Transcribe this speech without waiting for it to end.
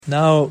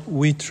Now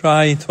we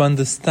try to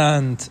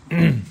understand,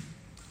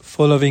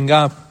 following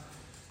up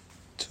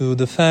to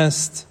the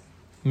first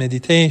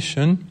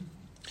meditation,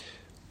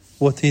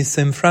 what is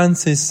St.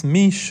 Francis'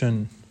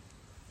 mission?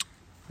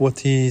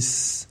 What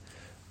is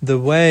the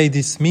way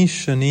this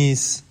mission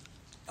is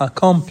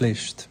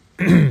accomplished?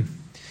 The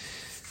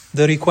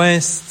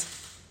request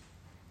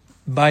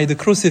by the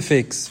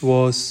crucifix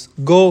was,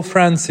 "Go,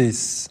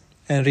 Francis,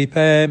 and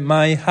repair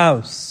my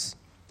house,"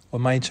 or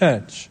my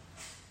church.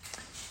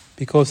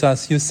 Because,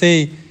 as you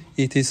say,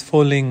 it is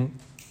falling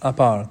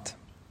apart.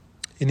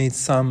 It needs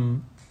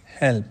some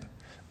help.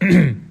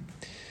 And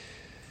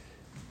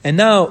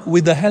now,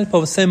 with the help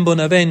of Saint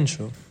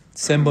Bonaventure,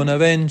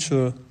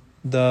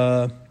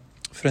 the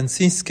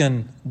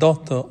Franciscan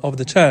doctor of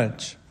the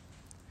Church,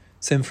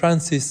 Saint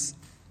Francis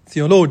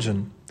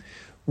theologian,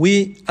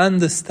 we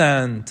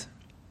understand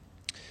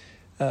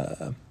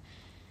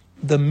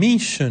the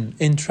mission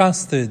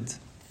entrusted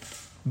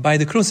by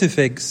the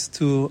crucifix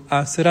to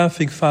our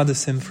seraphic Father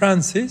St.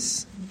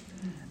 Francis,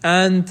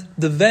 and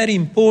the very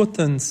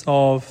importance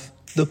of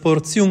the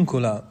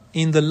portiuncula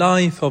in the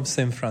life of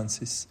St.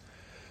 Francis.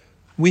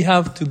 We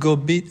have to go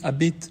a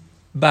bit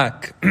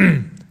back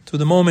to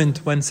the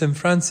moment when St.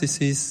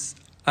 Francis is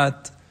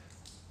at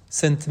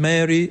St.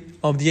 Mary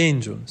of the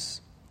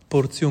Angels,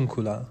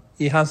 portiuncula.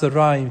 He has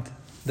arrived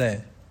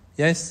there.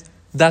 Yes?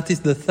 That is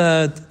the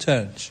third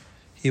church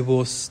he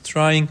was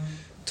trying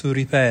to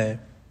repair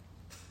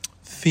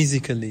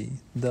physically,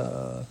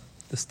 the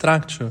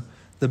structure,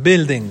 the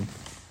building.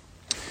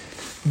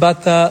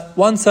 But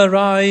once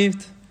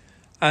arrived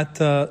at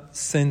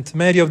St.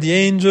 Mary of the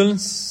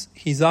Angels,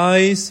 his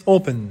eyes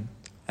opened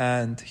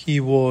and he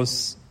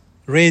was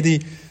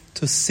ready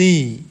to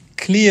see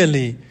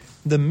clearly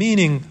the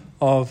meaning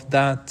of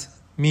that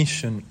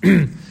mission.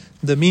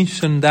 The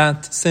mission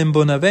that Saint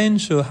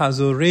Bonaventure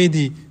has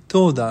already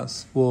told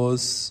us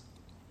was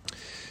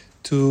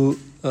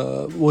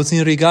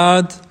in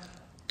regard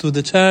to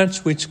the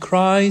church which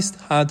Christ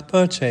had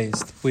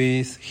purchased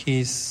with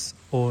his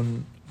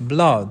own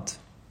blood,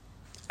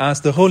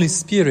 as the Holy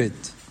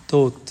Spirit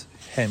taught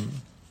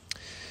him.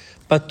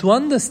 But to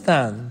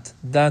understand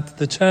that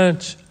the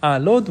church our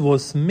Lord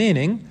was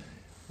meaning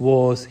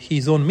was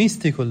his own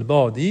mystical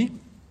body,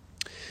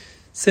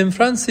 St.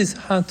 Francis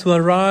had to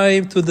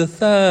arrive to the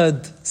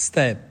third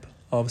step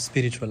of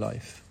spiritual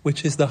life,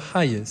 which is the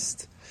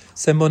highest.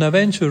 St.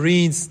 Bonaventure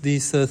reads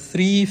these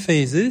three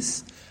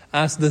phases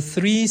as the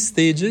three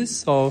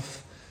stages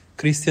of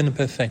Christian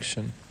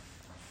perfection.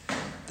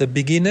 The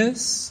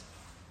beginners,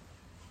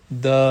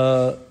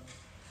 the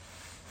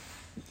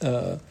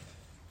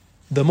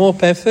more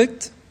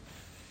perfect,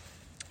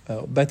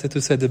 better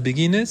to say the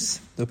beginners,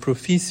 the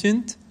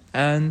proficient,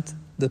 and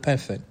the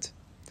perfect.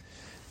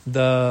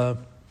 The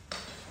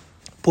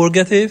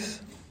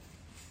purgative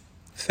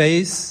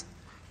phase,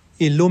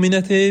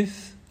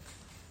 illuminative,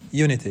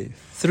 unitive.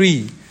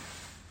 3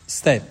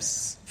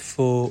 steps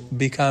for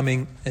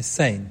becoming a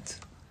saint.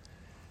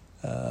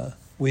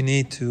 We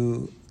need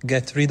to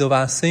get rid of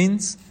our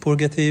sins,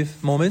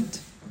 purgative moment.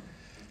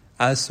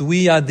 As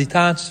we are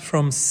detached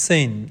from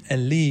sin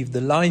and live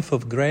the life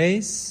of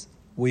grace,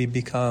 we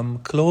become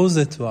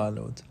closer to our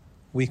Lord.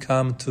 We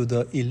come to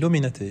the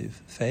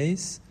illuminative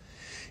phase.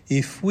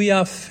 If we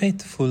are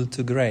faithful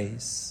to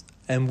grace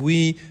and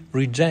we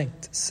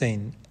reject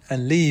sin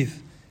and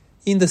live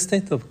in the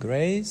state of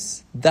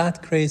grace,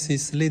 that grace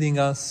is leading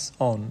us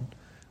on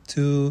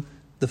to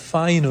the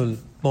final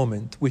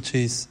moment, which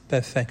is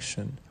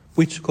perfection,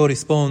 which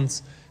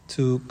corresponds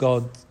to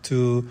God,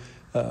 to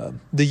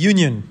the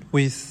union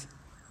with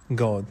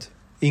God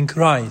in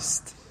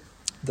Christ.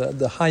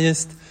 The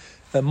highest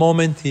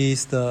moment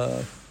is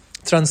the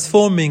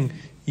transforming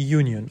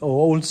union,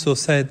 or also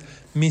said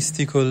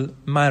mystical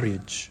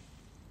marriage.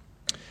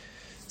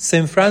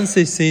 St.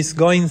 Francis is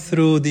going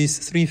through these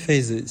 3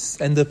 phases,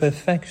 and the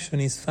perfection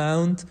is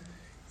found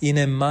in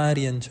a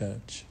Marian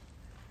church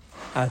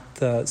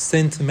at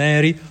St.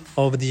 Mary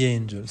of the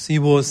Angels. It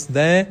was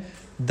there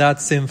that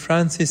St.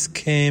 Francis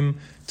came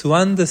to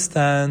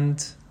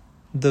understand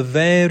the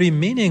very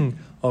meaning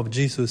of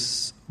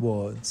Jesus'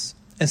 words.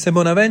 And St.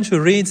 Bonaventure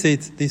reads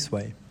it this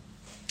way.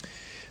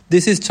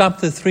 This is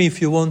chapter 3,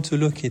 if you want to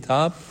look it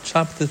up.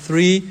 Chapter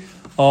 3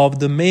 of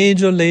the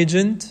Major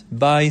Legend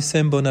by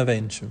St.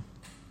 Bonaventure.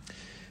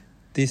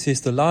 This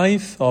is the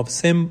life of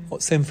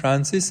St.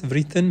 Francis,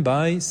 written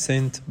by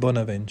St.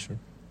 Bonaventure.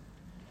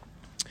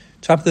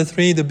 Chapter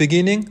 3, the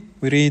beginning,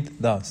 we read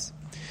thus.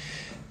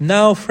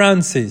 Now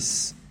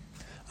Francis,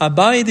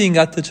 abiding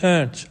at the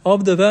church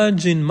of the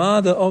Virgin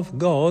Mother of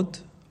God,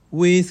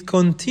 with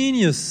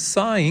continuous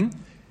sighing,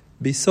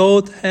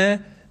 besought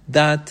her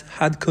that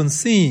had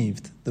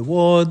conceived the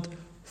word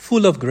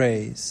full of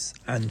grace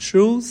and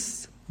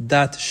truth,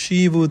 that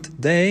she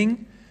would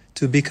deign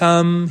to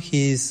become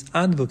his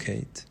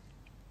advocate.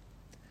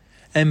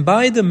 And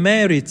by the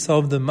merits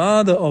of the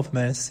Mother of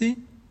Mercy,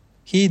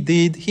 he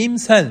did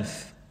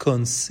himself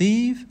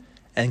conceive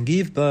and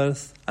give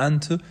birth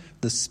unto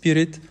the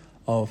Spirit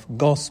of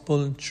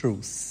gospel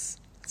truth.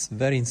 It's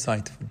very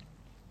insightful.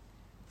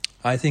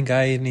 I think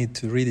I need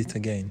to read it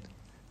again.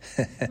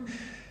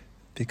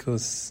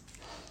 Because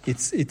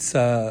it's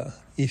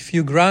if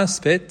you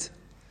grasp it,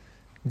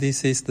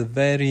 this is the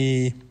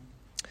very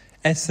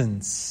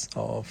essence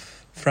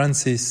of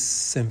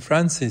St.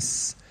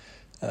 Francis'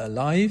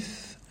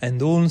 life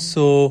and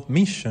also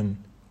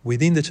mission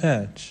within the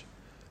Church.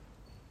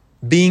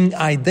 Being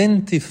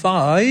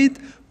identified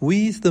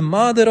with the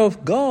Mother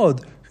of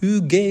God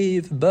who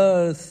gave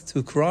birth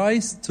to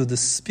Christ, to the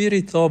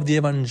spirit of the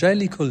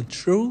evangelical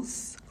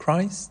truth,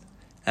 Christ,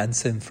 and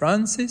St.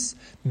 Francis,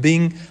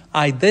 being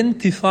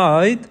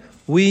identified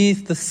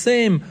with the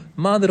same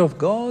Mother of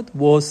God,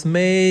 was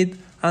made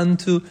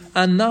unto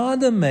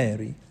another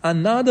Mary,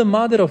 another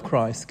Mother of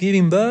Christ,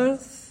 giving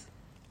birth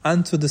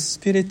unto the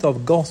spirit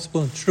of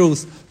gospel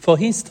truth for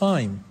his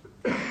time.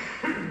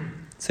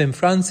 St.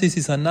 Francis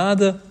is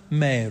another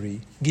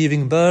Mary,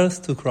 giving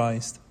birth to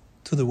Christ,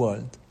 to the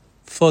world,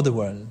 for the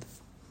world,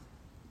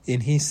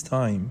 in his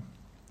time,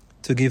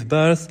 to give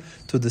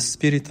birth to the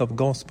spirit of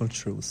gospel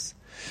truth.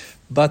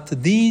 But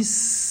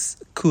this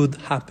could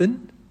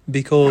happen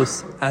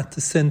because at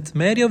St.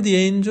 Mary of the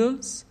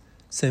Angels,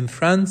 St.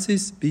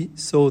 Francis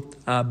sought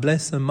our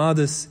Blessed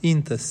Mother's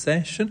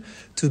intercession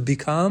to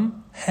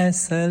become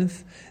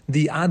herself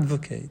the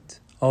advocate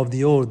of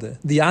the order,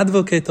 the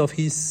advocate of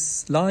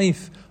his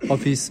life,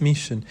 of his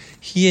mission.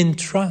 He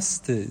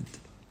entrusted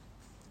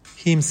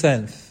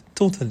himself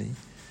totally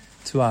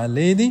to Our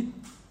Lady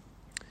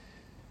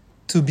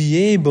to be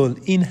able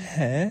in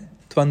her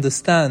to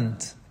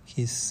understand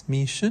his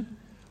mission,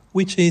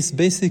 which is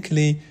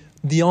basically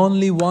the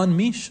only one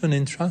mission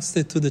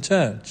entrusted to the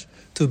Church,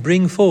 to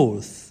bring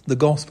forth the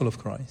gospel of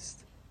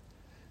Christ,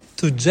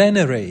 to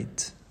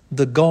generate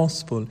the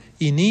gospel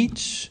in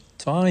each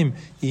time,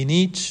 in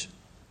each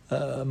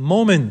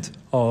moment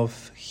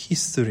of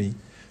history,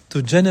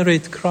 to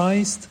generate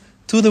Christ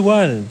to the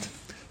world,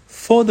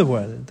 for the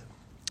world.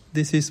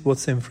 This is what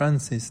St.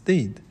 Francis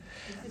did.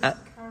 Is this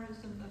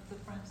charism of the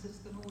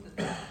Franciscan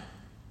order,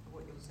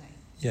 what you're saying?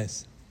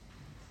 Yes.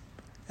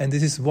 And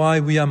this is why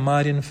we are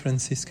Marian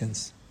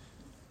Franciscans.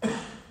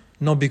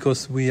 Not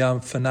because we are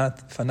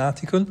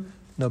fanatical,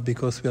 not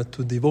because we are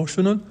too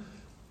devotional,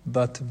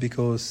 but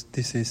because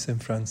this is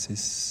St.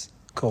 Francis'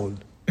 call.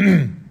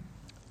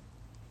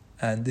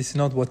 And this is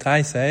not what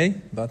I say,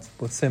 but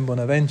what St.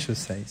 Bonaventure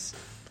says.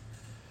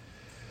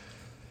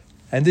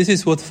 And this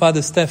is what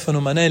Father Stefano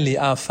Manelli,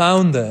 our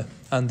founder,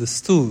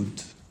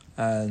 understood.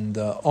 And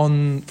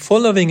on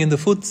following in the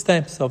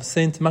footsteps of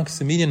St.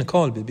 Maximilian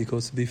Kolbe,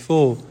 because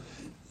before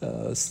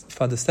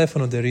Father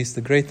Stefano there is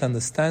the great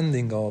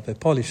understanding of a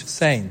Polish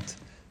saint,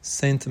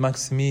 St.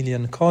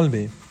 Maximilian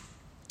Kolbe,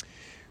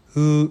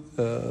 who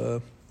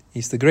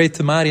is the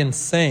great Marian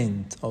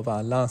saint of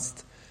our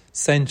last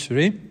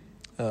century.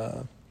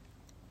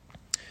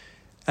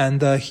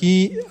 And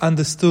he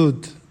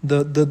understood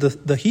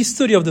the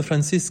history of the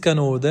Franciscan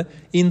order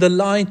in the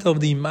light of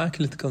the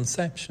Immaculate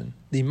Conception.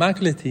 The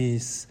Immaculate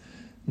is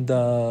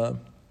the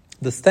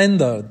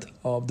standard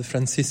of the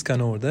Franciscan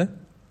order.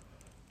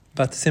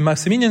 But St.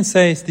 Maximilian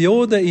says the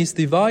order is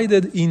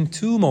divided in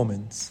two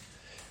moments.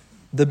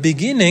 The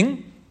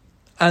beginning,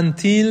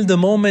 until the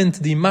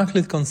moment the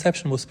Immaculate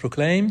Conception was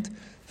proclaimed,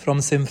 from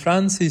St.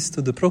 Francis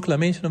to the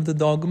proclamation of the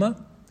dogma,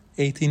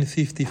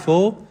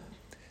 1854,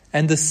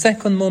 and the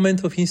second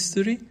moment of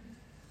history,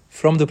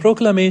 from the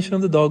proclamation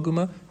of the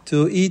dogma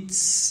to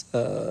its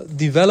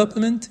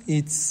development,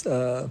 its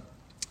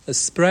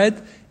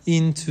spread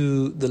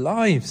into the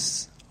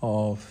lives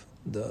of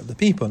the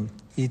people,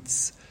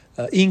 its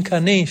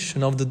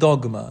incarnation of the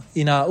dogma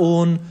in our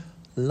own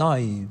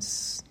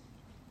lives.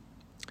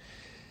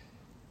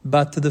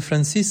 But the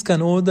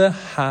Franciscan order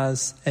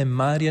has a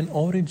Marian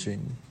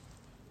origin.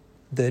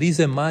 There is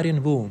a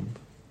Marian womb.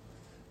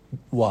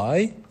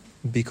 Why?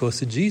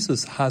 Because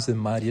Jesus has a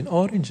Marian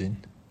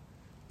origin.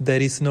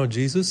 There is no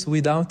Jesus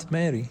without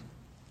Mary.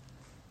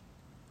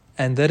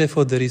 And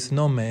therefore there is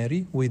no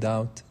Mary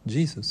without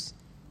Jesus.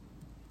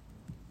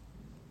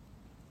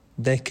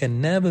 They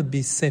can never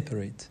be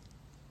separate.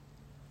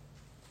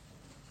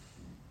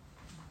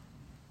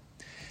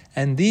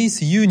 And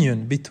this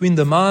union between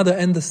the Mother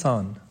and the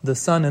Son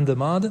and the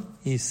Mother,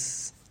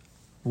 is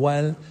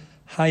well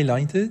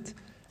highlighted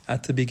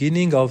at the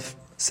beginning of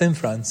St.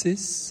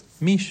 Francis'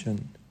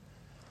 mission.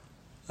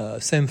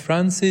 St.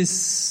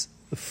 Francis'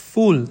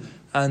 full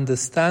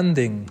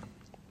understanding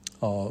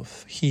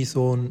of his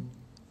own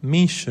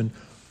mission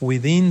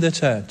within the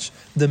Church,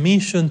 the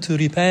mission to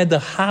repair the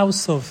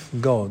house of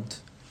God.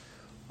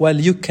 Well,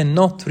 you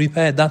cannot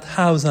repair that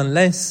house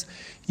unless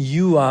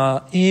you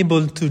are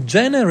able to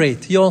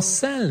generate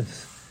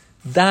yourself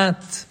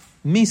that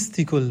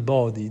mystical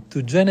body,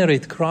 to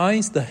generate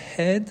Christ, the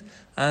head,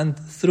 and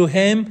through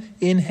him,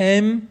 in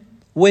him,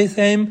 with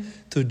him,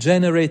 to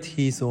generate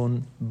his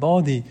own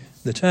body,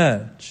 the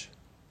Church.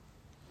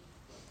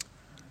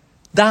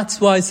 That's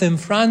why St.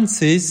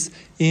 Francis,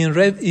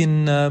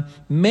 in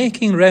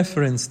making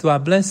reference to our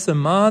Blessed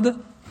Mother,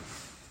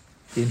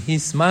 in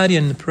his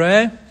Marian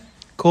prayer,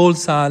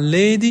 calls Our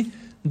Lady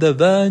the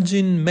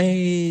Virgin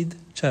Made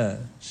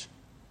Church.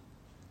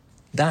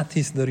 That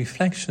is the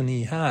reflection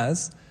he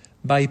has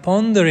by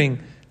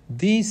pondering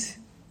this,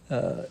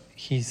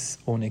 his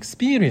own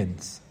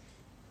experience.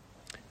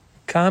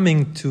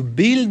 Coming to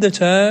build the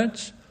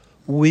church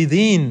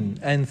within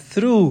and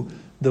through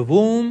the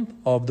womb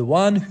of the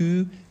one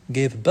who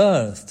gave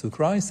birth to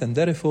Christ and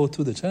therefore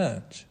to the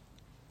church.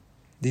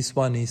 This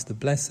one is the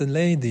Blessed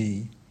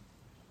Lady,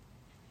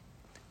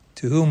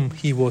 to whom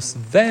he was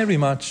very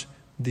much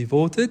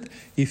devoted.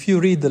 If you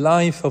read the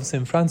life of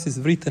St. Francis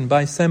written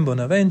by St.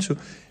 Bonaventure,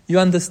 you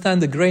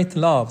understand the great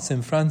love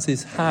St.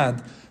 Francis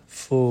had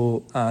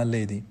for Our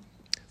Lady.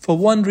 For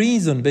one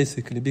reason,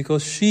 basically,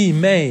 because she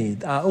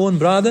made our own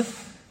brother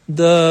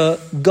the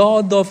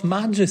God of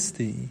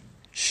majesty.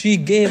 She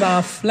gave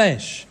our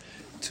flesh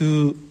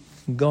to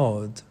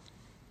God.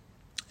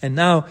 And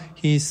now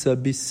he's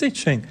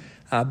beseeching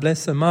our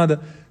Blessed Mother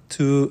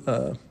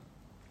to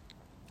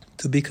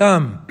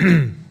become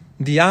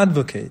the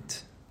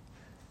advocate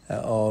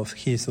of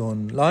his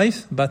own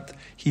life, but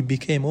he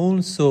became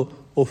also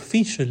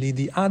officially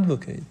the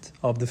advocate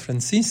of the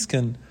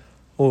Franciscan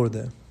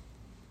order.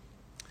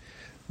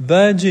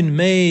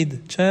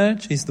 Virgin-made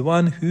church is the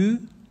one who,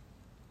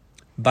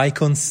 by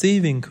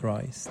conceiving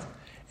Christ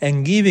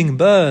and giving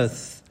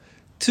birth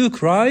to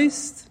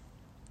Christ,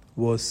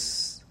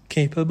 was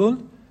capable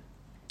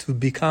to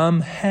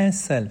become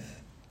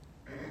herself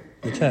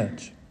the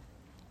church.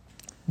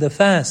 The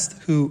first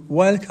who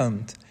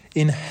welcomed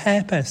in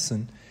her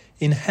person,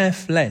 in her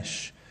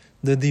flesh,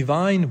 the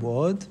divine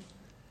word,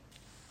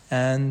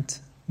 and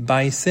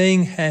by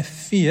saying her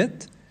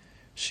fiat,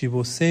 she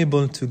was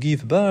able to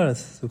give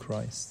birth to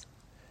Christ,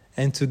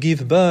 and to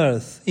give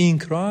birth in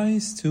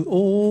Christ to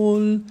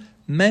all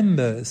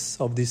members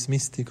of this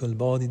mystical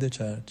body, the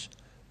church.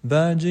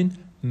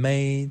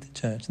 Virgin-made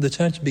church. The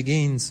church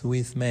begins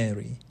with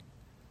Mary.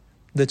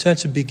 The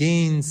church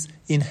begins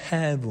in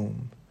her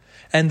womb.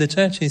 And the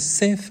church is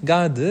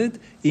safeguarded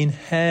in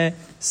her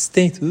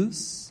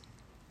status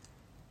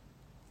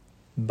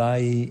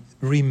by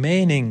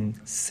remaining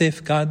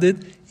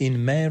safeguarded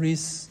in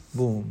Mary's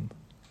womb.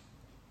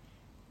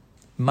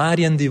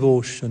 Marian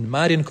devotion,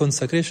 Marian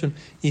consecration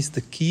is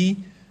the key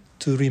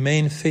to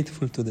remain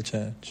faithful to the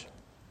church.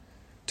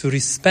 To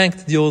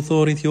respect the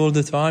authority all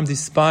the time,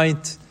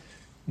 despite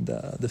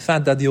the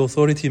fact that the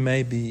authority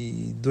may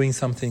be doing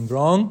something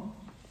wrong.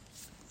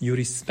 You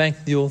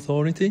respect the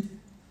authority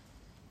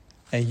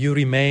and you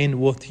remain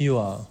what you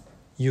are.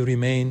 You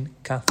remain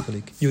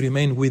Catholic. You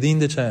remain within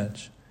the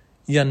church.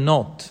 You are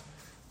not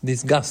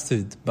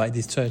disgusted by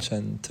this church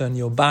and turn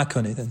your back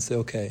on it and say,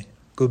 okay,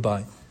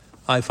 goodbye.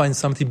 I find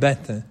something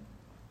better.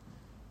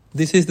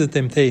 This is the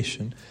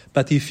temptation.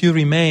 But if you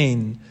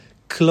remain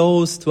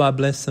close to our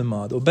Blessed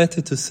Mother, or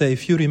better to say,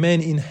 if you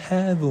remain in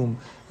her womb,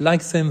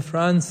 like St.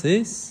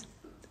 Francis,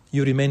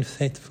 you remain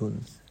faithful,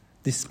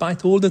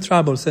 despite all the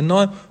troubles. And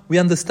now we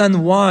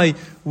understand why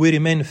we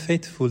remain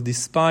faithful,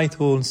 despite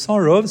all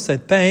sorrows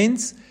and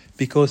pains,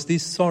 because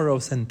these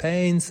sorrows and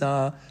pains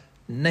are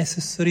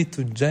necessary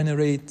to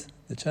generate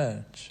the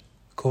church.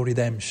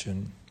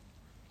 Co-redemption.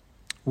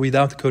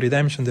 Without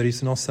co-redemption, there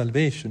is no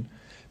salvation,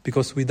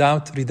 because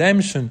without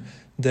redemption,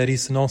 there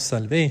is no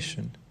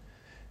salvation.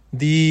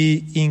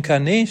 The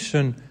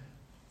incarnation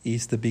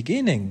is the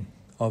beginning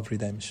of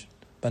redemption,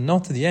 but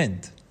not the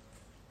end.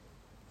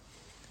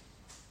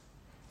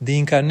 The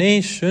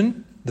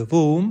incarnation, the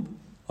womb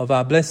of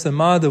our Blessed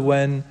Mother,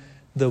 when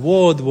the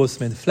Word was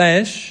made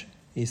flesh,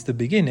 is the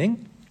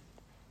beginning.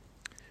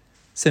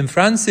 St.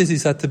 Francis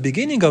is at the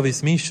beginning of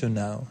his mission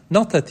now,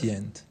 not at the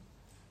end.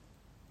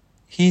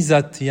 He's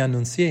at the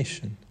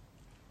Annunciation.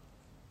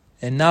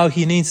 And now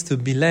he needs to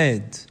be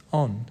led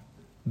on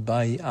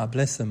by our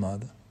Blessed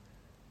Mother.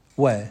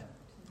 Where?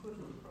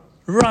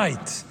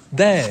 Right,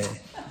 there.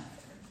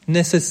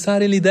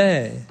 Necessarily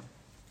there.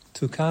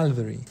 To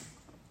Calvary.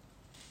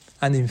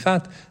 And in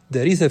fact,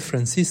 there is a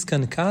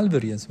Franciscan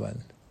Calvary as well.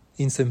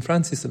 In St.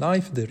 Francis'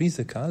 life, there is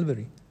a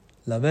Calvary.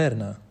 La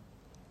Verna.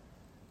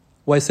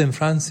 Where St.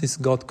 Francis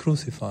got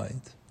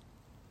crucified.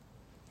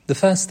 The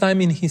first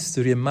time in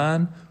history a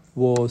man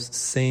was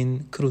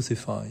seen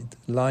crucified,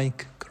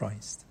 like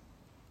Christ.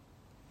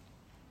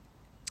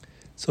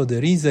 So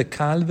there is a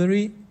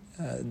Calvary.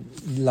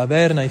 La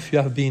Verna, if you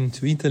have been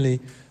to Italy,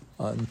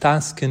 in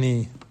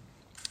Tuscany,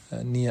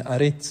 near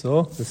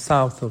Arezzo, the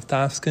south of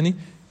Tuscany,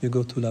 you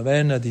go to La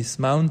Verna, this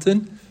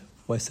mountain,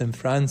 where St.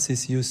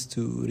 Francis used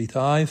to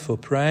retire for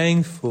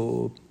praying,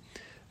 for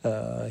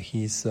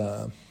his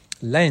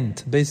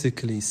Lent,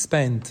 basically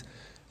spent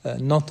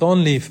not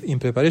only in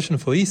preparation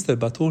for Easter,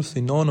 but also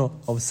in honor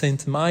of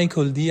St.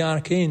 Michael the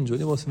Archangel.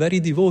 He was very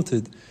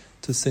devoted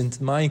to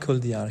St. Michael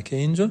the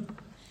Archangel.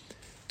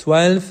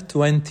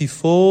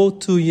 1224,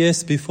 2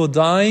 years before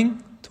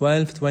dying,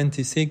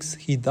 1226,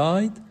 he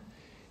died.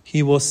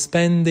 He was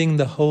spending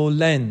the whole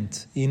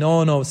Lent in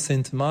honor of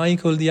St.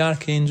 Michael the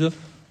Archangel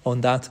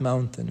on that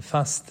mountain,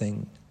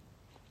 fasting,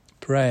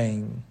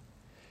 praying,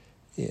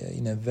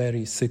 in a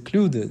very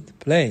secluded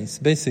place,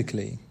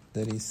 basically.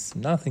 There is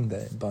nothing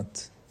there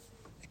but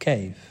a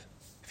cave.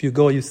 If you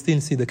go, you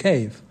still see the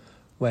cave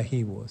where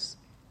he was.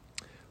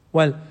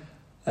 Well,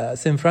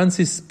 St.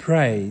 Francis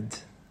prayed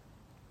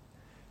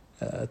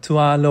to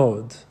our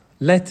Lord,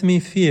 let me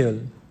feel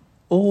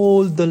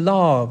all the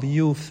love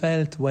you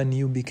felt when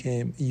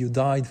you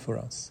died for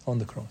us on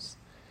the cross.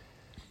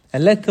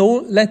 And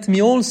let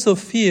me also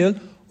feel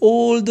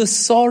all the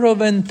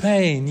sorrow and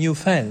pain you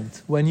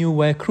felt when you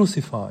were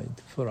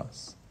crucified for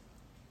us.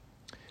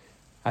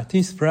 At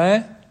his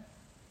prayer,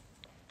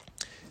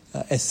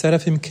 a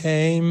seraphim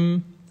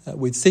came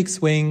with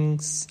 6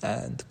 wings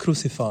and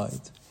crucified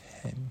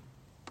him.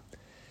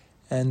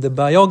 And the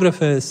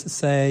biographers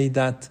say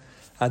that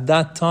at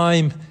that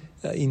time,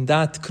 in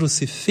that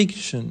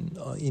crucifixion,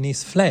 in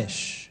his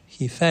flesh,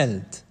 he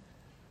felt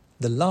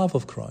the love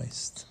of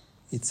Christ.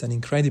 It's an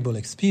incredible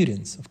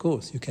experience, of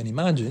course, you can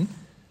imagine.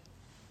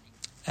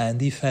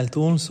 And he felt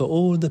also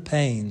all the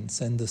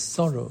pains and the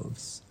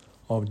sorrows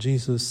of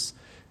Jesus'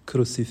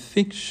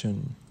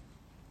 crucifixion.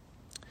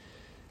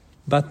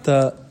 But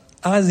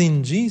as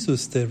in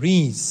Jesus, there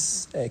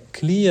is a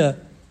clear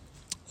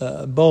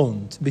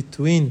bond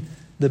between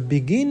the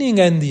beginning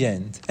and the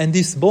end. And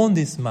this bond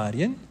is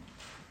Marian,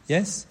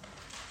 yes?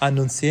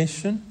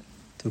 Annunciation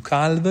to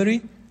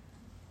Calvary.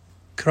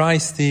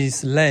 Christ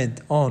is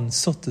led on,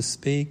 so to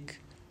speak,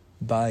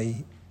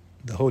 by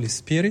the Holy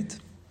Spirit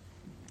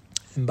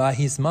and by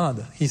his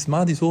mother. His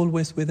mother is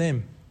always with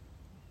him.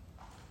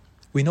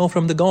 We know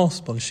from the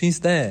Gospel, she's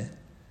there.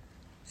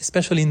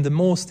 Especially in the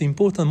most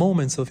important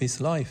moments of his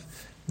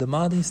life. The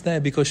mother is there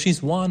because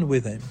she's one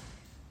with him.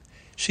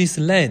 She's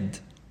led,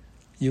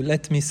 you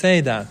let me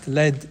say that,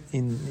 led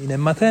in a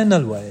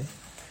maternal way.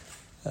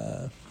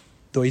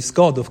 Though he's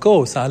God, of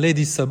course, Our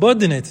Lady is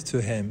subordinate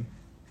to him.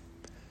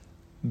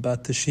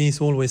 But she's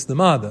always the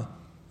mother,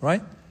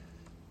 right?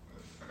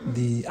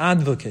 The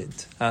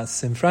advocate, as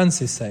St.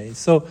 Francis says.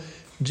 So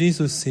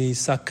Jesus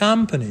is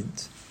accompanied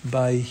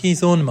by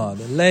his own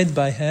mother, led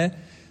by her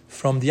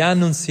from the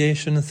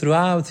Annunciation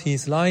throughout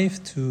his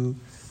life to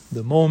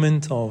the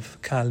moment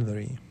of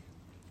Calvary,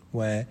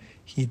 where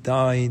he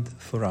died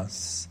for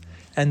us.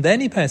 And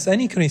any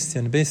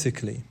Christian,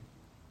 basically,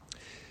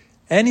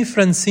 any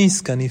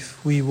Franciscan,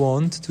 if we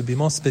want to be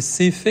more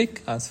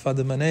specific, as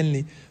Father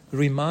Manelli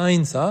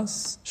reminds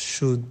us,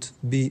 should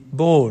be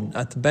born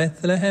at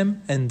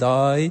Bethlehem and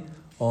die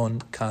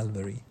on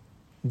Calvary.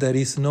 There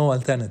is no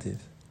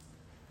alternative.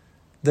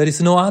 There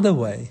is no other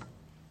way.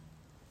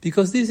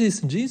 Because this is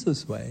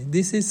Jesus' way.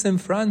 This is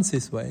St.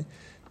 Francis' way.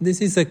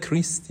 This is a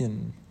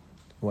Christian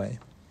way.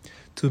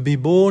 To be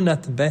born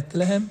at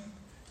Bethlehem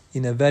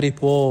in a very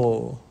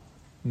poor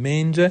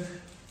manger,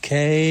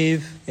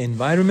 cave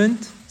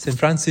environment. St.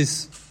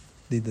 Francis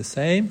did the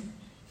same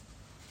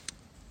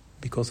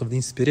because of the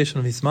inspiration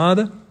of his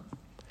mother.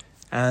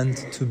 And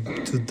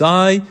to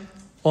die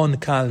on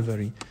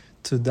Calvary,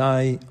 to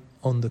die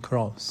on the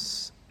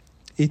cross.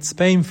 It's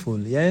painful,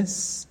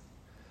 yes,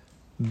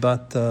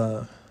 but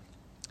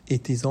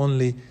it is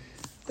only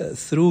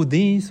through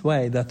this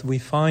way that we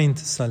find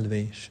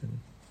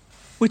salvation,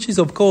 which is,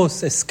 of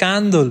course, a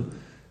scandal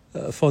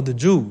for the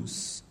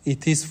Jews.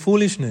 It is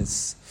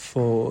foolishness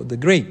for the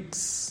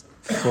Greeks,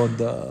 for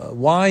the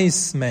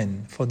wise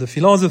men, for the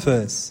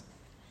philosophers.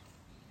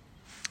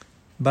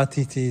 But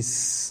it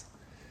is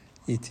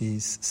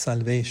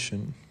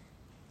salvation.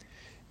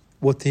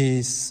 What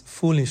is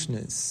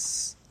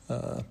foolishness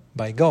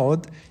by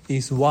God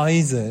is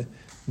wiser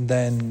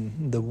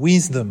than the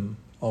wisdom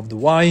of the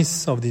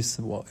wise of this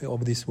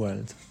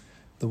world,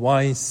 the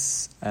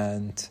wise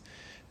and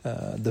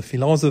the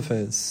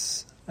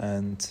philosophers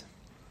and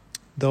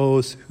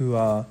those who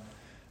are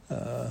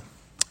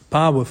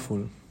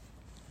powerful.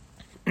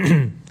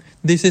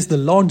 This is the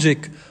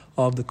logic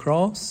of the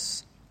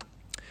cross,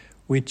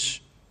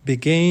 which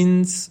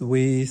begins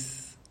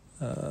with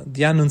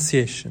the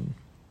Annunciation.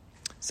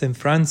 St.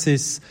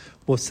 Francis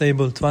was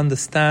able to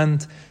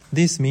understand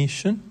this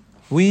mission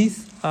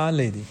with Our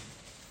Lady.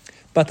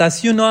 But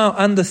as you now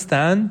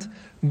understand,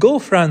 go,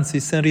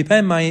 Francis, and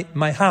repair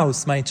my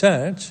house, my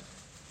church,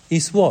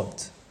 is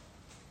what?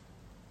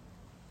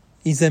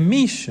 Is a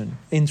mission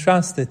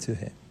entrusted to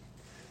him.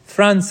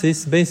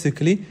 Francis,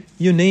 basically,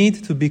 you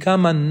need to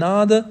become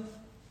another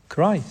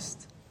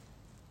Christ.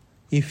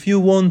 If you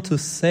want to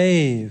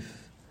save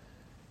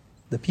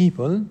the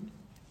people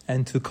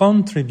and to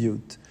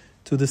contribute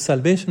to the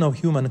salvation of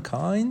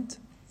humankind,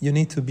 you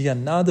need to be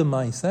another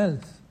myself,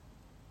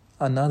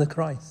 another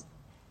Christ.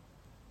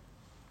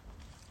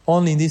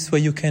 Only in this way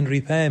you can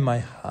repair my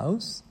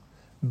house,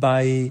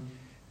 by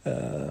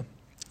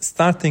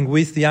starting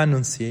with the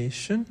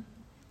Annunciation,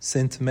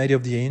 Saint Mary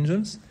of the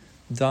Angels,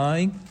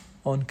 dying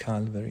on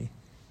Calvary,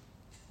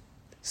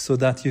 so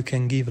that you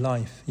can give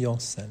life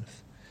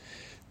yourself.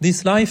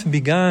 This life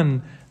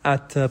began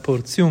at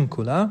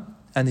Portiuncula,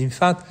 and in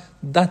fact,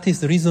 that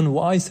is the reason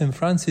why St.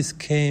 Francis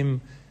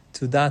came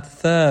to that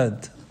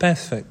third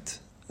perfect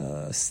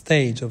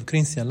stage of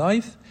Christian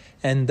life,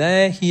 and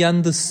there he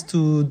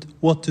understood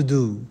what to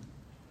do.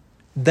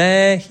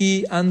 There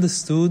he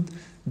understood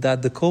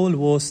that the call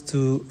was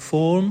to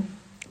form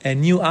a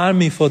new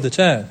army for the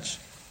church.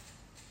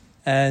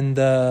 And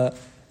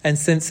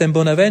St.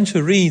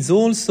 Bonaventure reads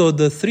also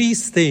the 3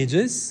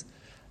 stages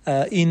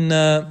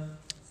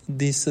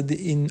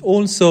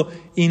also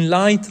in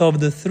light of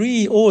the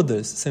three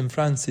orders St.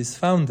 Francis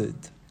founded.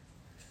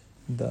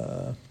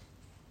 The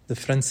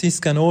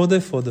Franciscan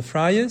order for the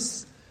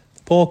friars,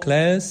 Poor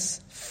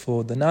Clares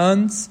for the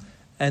nuns,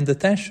 and the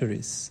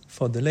tertiaries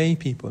for the lay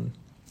people.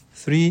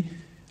 Three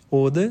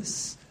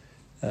orders.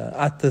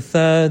 At the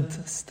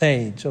third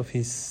stage of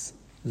his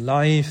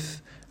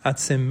life at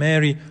St.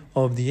 Mary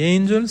of the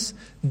Angels,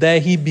 there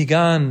he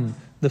began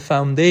the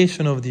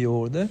foundation of the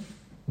order.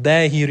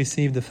 There he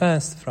received the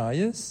first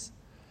friars.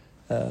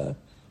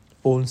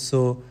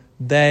 Also,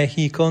 there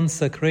he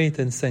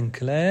consecrated St.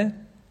 Clare.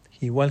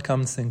 He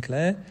welcomed St.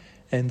 Clare.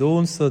 And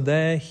also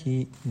there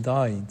he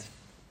died.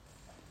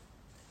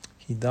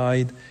 He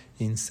died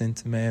in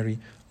St. Mary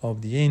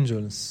of the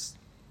Angels.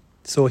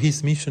 So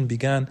his mission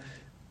began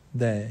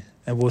there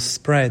and was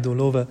spread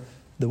all over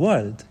the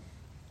world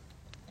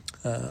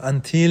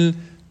until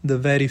the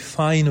very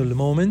final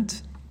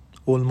moment,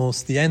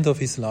 almost the end of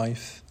his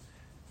life,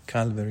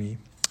 Calvary,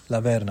 La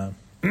Verna.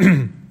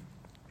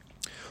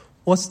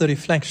 What's the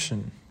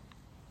reflection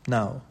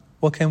now?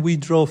 What can we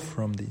draw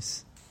from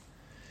this?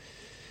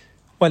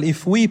 Well,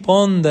 if we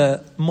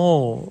ponder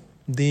more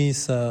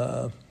this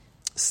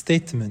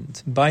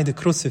statement by the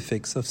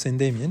crucifix of St.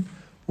 Damien,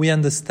 we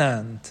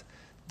understand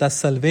that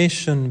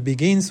salvation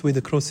begins with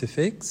the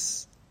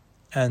crucifix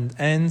and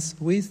ends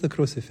with the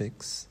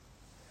crucifix.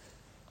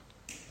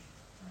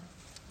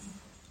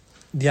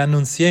 The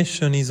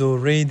Annunciation is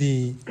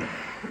already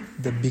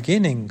the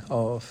beginning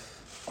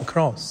of the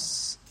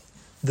cross,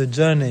 the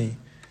journey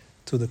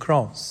to the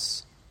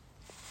cross.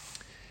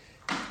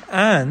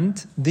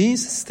 And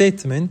this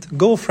statement,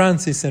 "Go,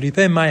 Francis, and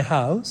repair my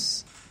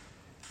house,"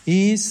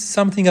 is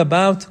something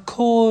about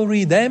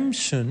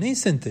co-redemption,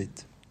 isn't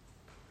it?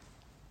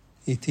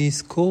 It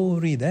is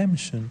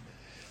co-redemption.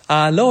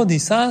 Our Lord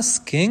is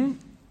asking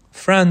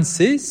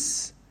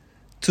Francis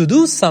to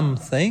do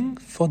something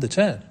for the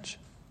church,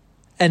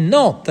 and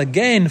not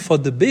again for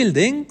the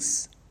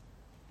buildings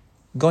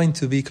going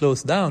to be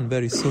closed down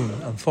very soon,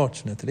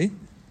 unfortunately.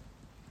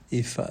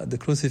 If the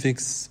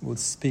crucifix would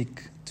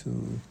speak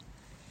to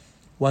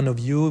one of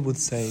you, would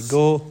say,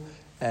 "Go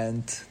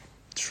and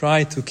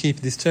try to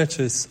keep these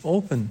churches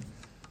open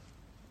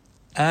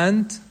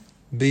and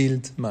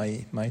build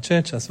my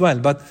church as well."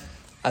 But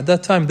at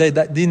that time, they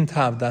didn't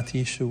have that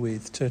issue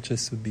with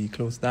churches to be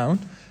closed down.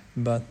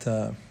 But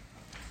the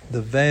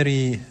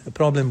very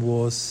problem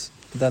was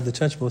that the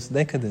church was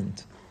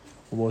decadent,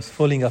 was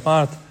falling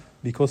apart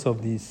because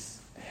of these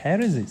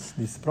heresies,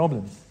 these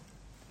problems.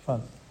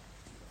 Fun.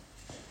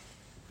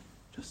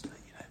 Just to let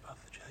you know, above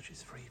the church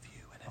is free for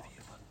you whenever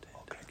you want it.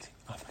 Oh, great.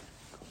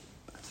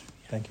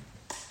 Thank you.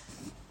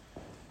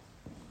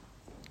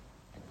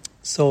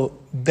 So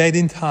they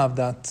didn't have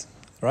that,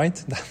 right?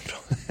 That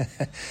problem.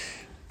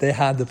 They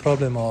had the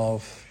problem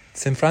of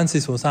St.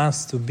 Francis was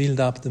asked to build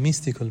up the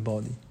mystical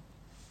body.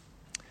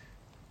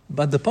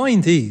 But the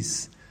point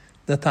is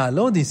that our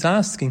Lord is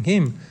asking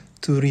him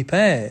to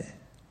repair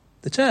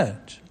the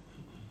church.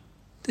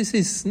 This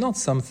is not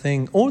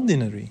something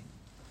ordinary.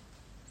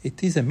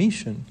 It is a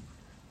mission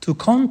to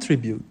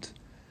contribute,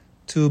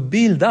 to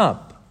build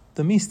up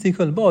the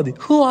mystical body.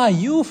 Who are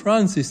you,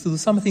 Francis, to do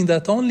something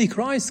that only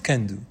Christ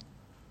can do?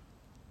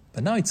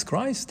 But now it's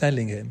Christ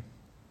telling him.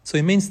 So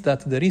it means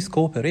that there is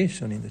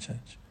cooperation in the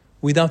church.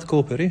 Without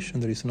cooperation,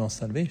 there is no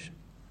salvation.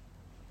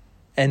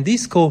 And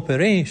this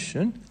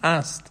cooperation,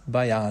 asked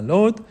by our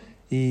Lord,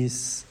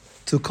 is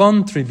to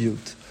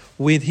contribute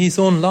with his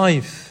own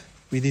life,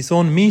 with his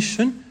own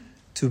mission,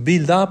 to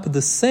build up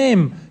the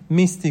same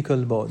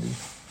mystical body,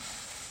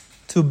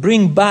 to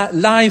bring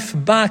life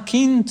back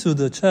into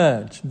the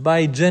church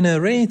by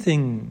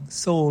generating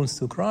souls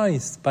to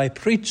Christ, by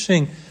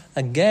preaching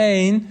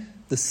again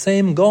the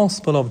same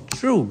gospel of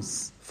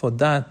truth for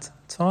that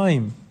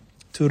time,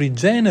 to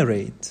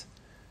regenerate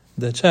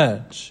the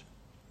church,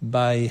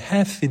 by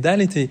have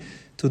fidelity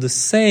to the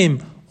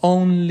same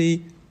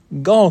only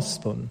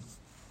gospel.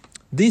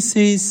 This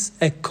is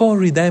a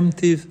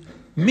co-redemptive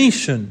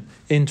mission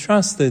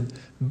entrusted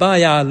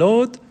by our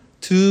Lord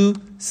to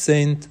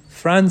Saint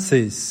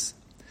Francis.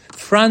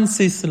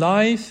 Francis'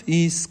 life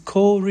is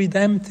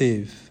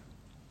co-redemptive,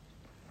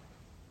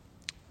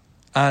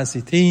 as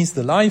it is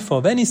the life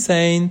of any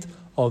saint,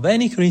 of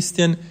any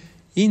Christian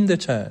in the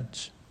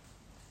church.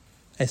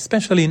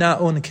 Especially in our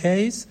own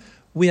case,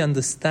 we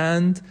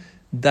understand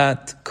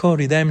that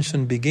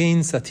co-redemption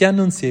begins at the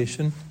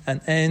Annunciation and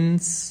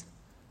ends,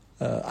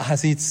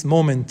 has its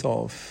moment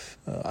of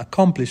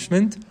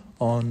accomplishment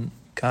on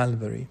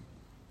Calvary.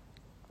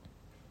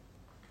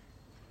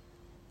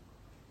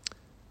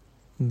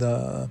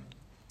 The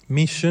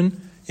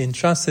mission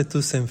entrusted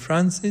to St.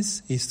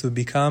 Francis is to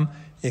become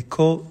a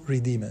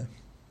co-redeemer.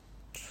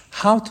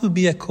 How to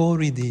be a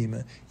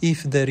co-redeemer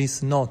if there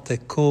is not a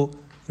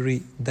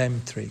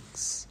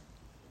co-redemptrix?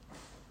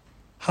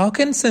 How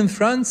can St.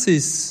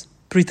 Francis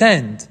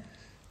pretend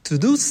to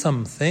do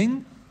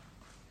something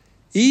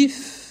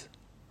if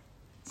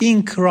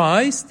in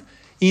Christ,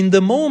 in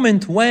the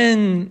moment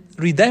when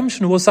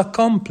redemption was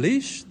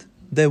accomplished,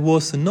 there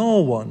was no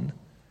one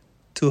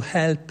to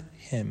help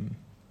him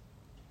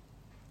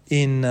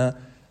in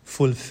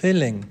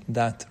fulfilling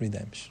that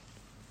redemption.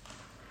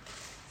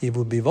 It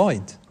would be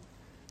void.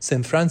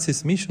 St.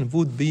 Francis' mission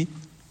would be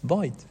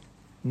void.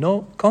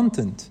 No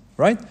content,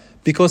 right?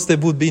 Because there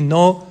would be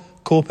no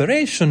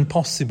cooperation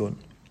possible.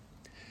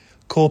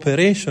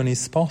 Cooperation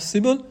is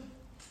possible.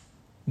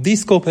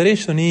 This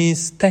cooperation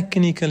is,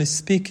 technically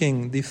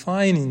speaking,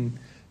 defined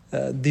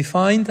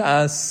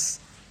as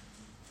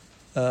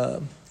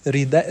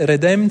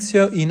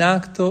redemptio in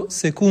acto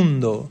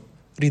secundo.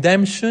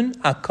 Redemption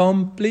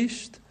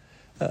accomplished,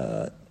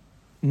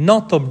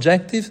 not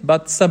objective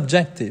but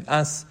subjective,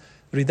 as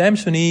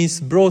redemption is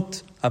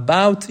brought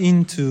about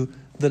into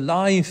the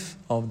life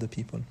of the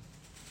people,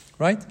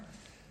 right?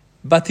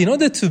 But in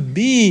order to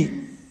be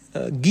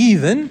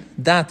given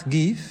that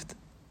gift,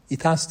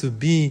 it has to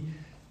be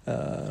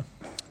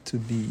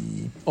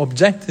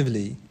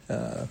objectively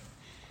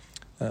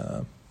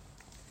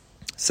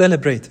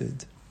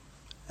celebrated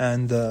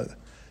and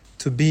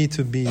to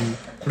be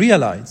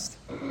realized.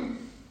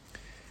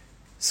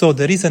 So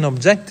there is an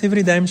objective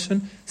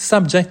redemption,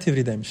 subjective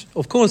redemption.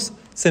 Of course,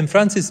 St.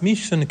 Francis'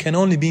 mission can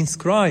only be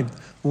inscribed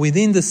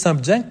within the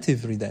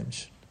subjective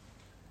redemption,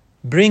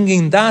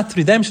 bringing that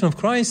redemption of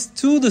Christ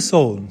to the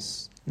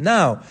souls,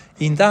 now,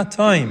 in that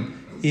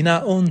time, in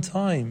our own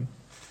time.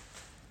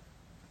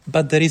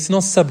 But there is no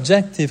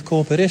subjective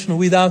cooperation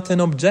without an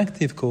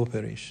objective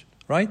cooperation,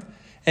 right?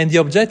 And the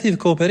objective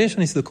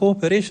cooperation is the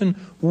cooperation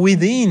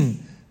within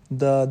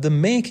the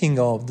making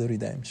of the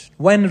redemption.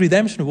 When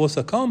redemption was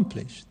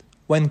accomplished,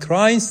 when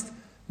Christ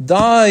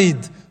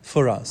died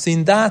for us,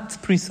 in that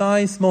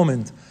precise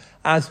moment,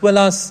 as well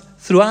as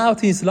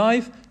throughout his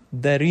life,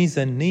 there is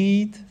a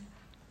need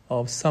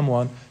of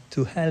someone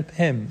to help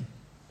him.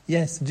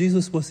 Yes,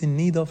 Jesus was in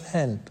need of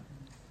help,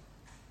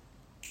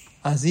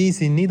 as he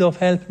is in need of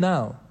help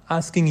now,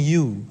 asking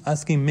you,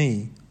 asking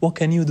me, what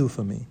can you do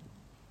for me?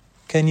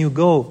 Can you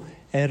go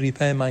and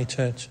repair my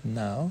church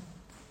now?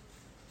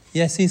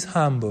 Yes, he's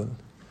humble.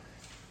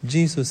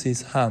 Jesus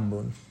is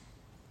humble.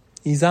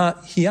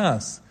 He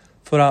asks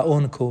for our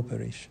own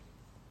cooperation.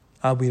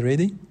 Are we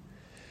ready?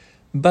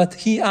 But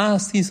he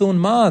asked his own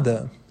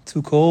mother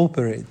to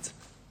cooperate.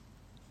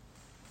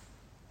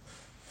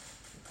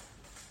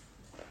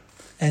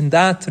 And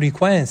that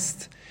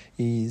request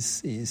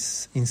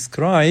is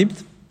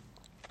inscribed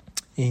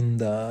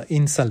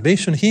in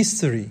salvation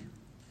history,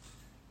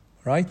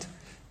 right?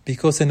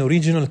 Because an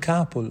original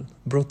couple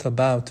brought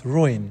about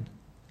ruin,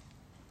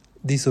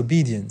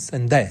 disobedience,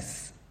 and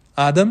death.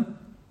 Adam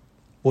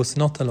was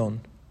not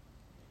alone.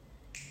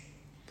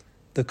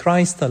 The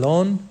Christ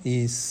alone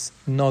is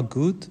not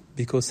good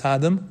because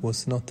Adam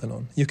was not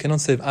alone. You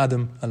cannot save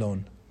Adam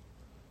alone.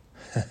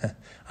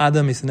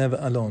 Adam is never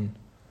alone.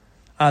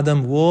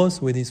 Adam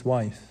was with his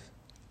wife,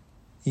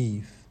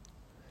 Eve.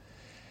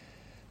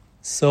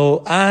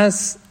 So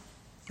as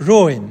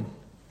ruin,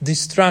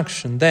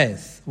 destruction,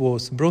 death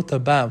was brought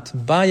about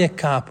by a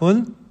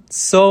couple,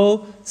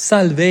 so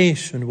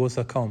salvation was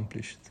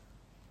accomplished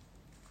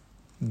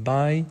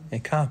by a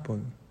couple.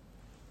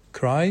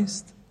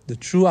 Christ, the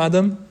true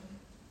Adam,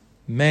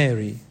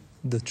 Mary,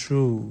 the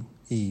true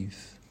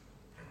Eve.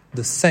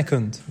 The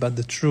second, but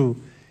the true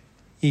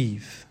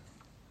Eve.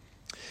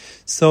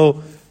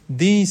 So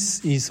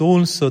this is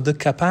also the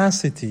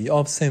capacity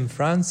of St.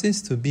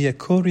 Francis to be a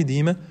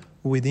co-redeemer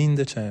within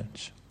the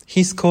Church.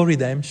 His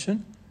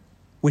co-redemption,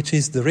 which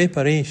is the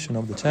reparation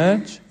of the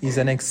Church, is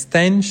an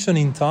extension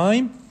in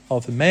time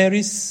of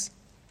Mary's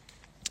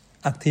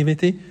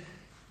activity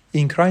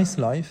in Christ's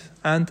life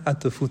and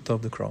at the foot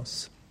of the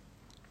cross.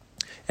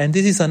 And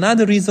this is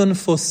another reason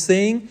for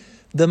saying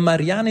the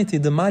Marianity,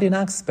 the Marian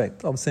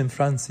aspect of St.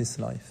 Francis'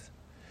 life.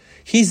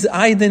 His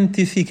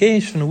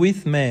identification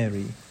with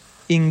Mary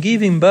in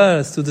giving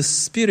birth to the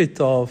spirit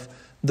of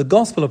the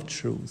gospel of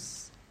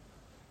truth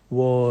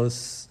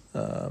was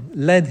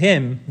led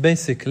him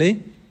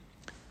basically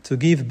to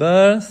give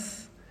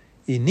birth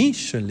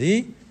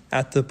initially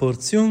at the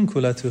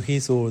Portiuncula to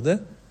his order,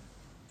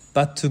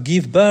 but to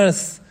give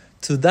birth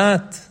to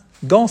that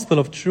gospel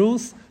of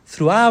truth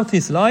throughout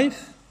his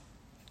life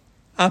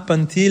up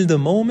until the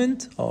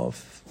moment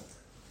of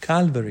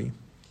Calvary,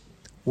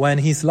 when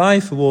his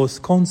life was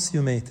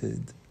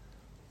consummated,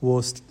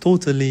 was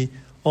totally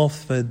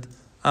offered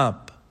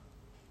up.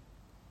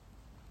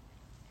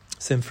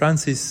 St.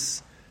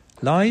 Francis'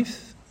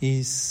 life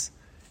is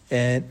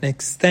an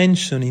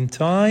extension in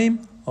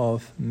time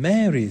of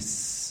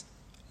Mary's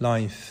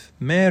life,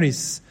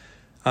 Mary's,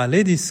 Our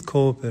Lady's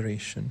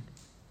cooperation.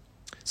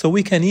 So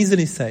we can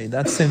easily say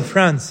that St.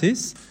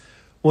 Francis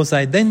was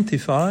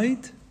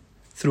identified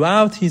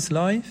throughout his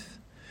life,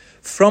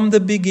 from the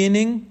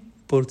beginning,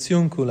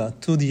 Portiuncula,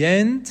 to the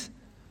end,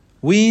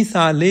 with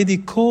Our Lady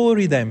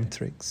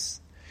Co-redemptrix,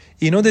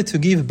 in order to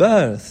give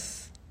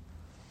birth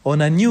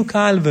on a new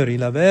Calvary,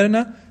 La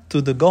Verna, to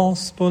the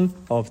gospel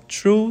of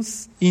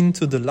truth,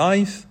 into the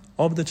life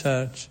of the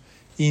Church,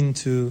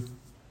 into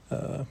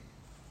the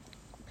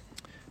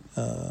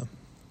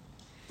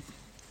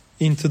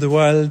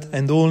world,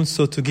 and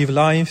also to give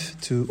life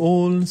to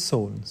all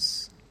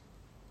souls.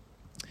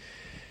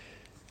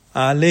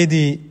 Our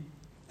Lady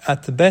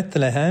at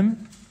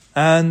Bethlehem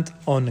and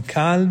on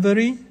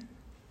Calvary,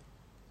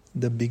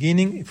 the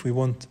beginning, if we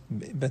want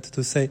better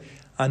to say,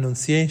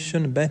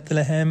 Annunciation,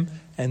 Bethlehem,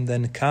 and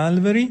then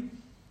Calvary,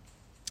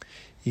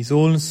 is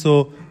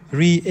also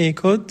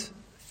re-echoed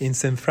in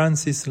St.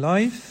 Francis'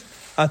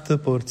 life at the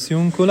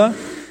Porziuncula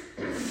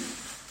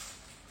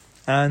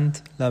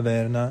and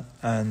Laverna,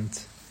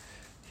 and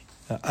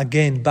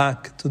again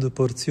back to the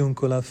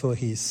Porziuncula for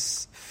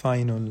his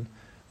final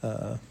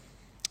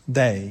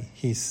day,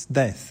 his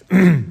death.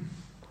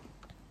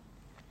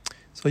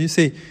 So you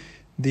see,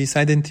 this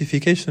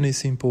identification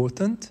is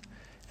important,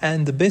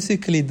 and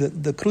basically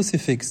the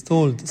crucifix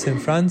told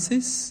St.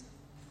 Francis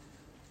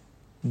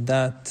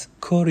that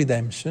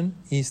co-redemption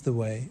is the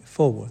way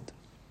forward.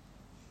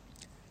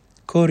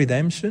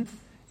 Co-redemption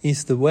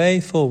is the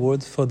way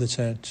forward for the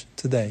Church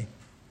today,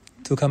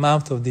 to come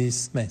out of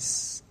this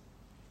mess.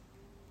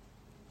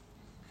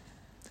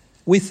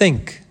 We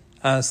think,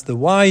 as the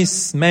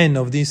wise men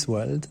of this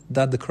world,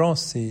 that the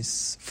cross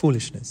is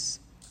foolishness.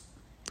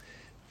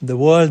 The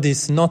world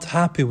is not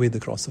happy with the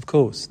cross, of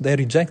course. They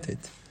reject it.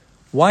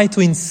 Why to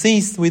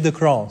insist with the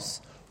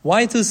cross?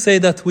 Why to say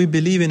that we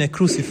believe in a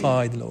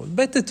crucified Lord?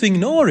 Better to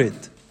ignore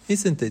it,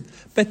 isn't it?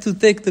 Better to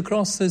take the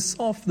crosses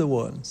off the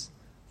walls,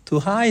 to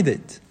hide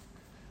it.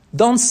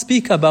 Don't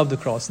speak about the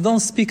cross.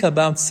 Don't speak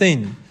about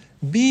sin.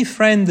 Be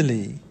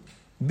friendly.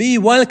 Be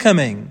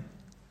welcoming.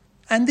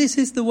 And this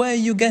is the way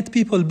you get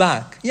people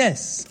back.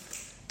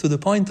 Yes, to the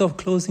point of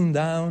closing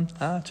down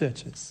our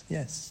churches.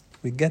 Yes,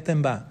 we get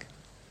them back.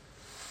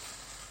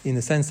 In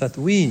the sense that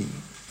we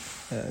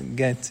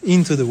get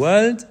into the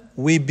world,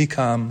 we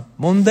become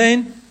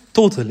mundane,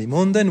 totally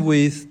mundane,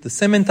 with the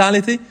same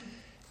mentality,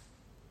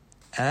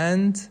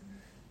 and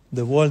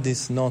the world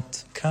is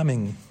not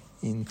coming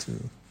into,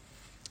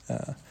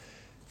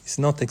 is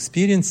not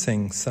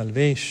experiencing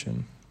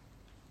salvation.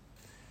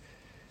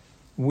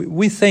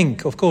 We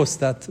think, of course,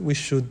 that we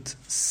should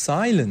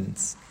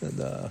silence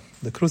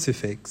the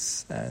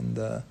crucifix and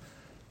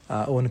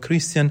our own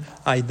Christian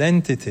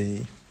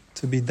identity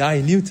to be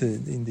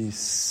diluted in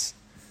this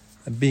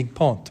big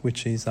pot,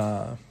 which is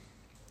our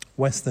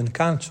Western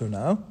culture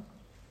now,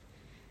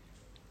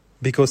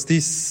 because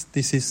this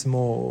is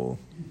more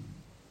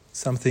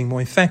something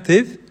more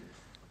effective.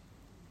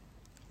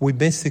 We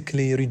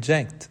basically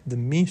reject the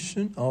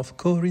mission of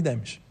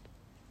co-redemption.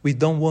 We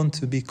don't want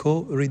to be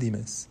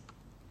co-redeemers.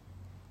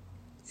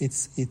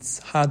 It's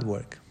hard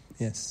work,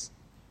 yes.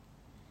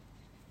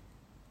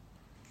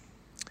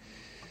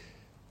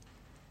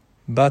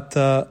 But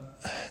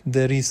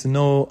there is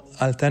no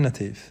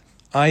alternative,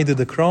 either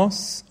the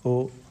cross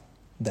or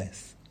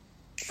death,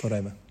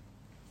 forever.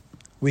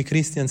 We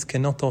Christians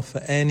cannot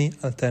offer any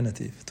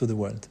alternative to the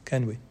world,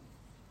 can we?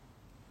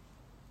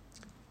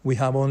 We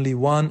have only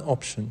one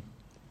option,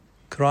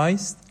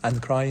 Christ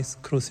and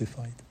Christ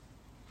crucified.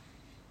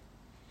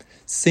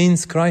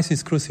 Since Christ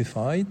is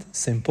crucified,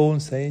 St. Paul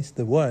says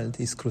the world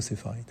is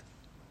crucified.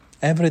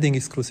 Everything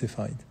is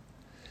crucified.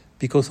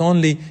 Because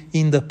only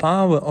in the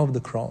power of the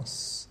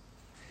cross,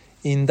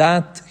 in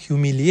that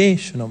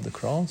humiliation of the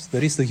cross,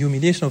 there is the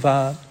humiliation of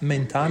our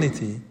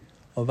mentality,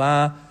 of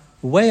our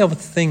way of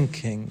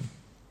thinking,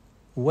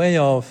 way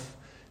of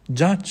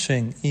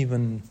judging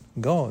even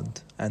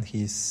God and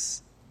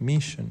his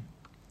mission.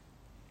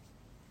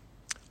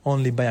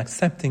 Only by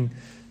accepting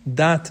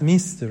that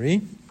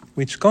mystery,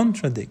 which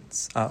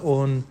contradicts our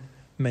own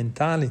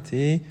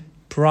mentality,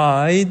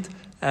 pride,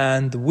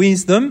 and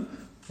wisdom,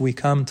 we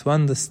come to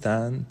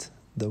understand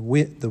the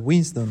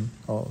wisdom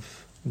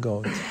of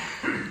God.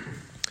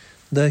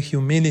 The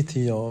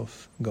humility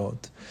of God.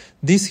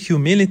 This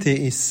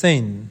humility is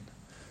seen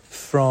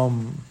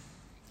from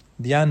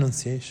the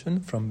Annunciation,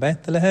 from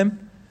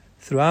Bethlehem,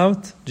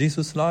 throughout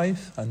Jesus'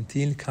 life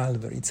until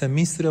Calvary. It's a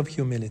mystery of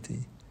humility.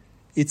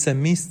 It's a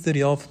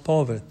mystery of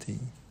poverty.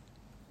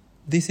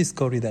 This is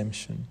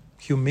co-redemption.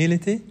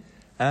 Humility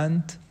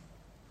and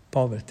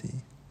poverty.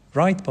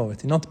 Right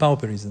poverty, not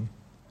pauperism.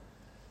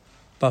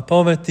 But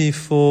poverty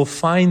for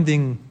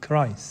finding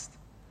Christ.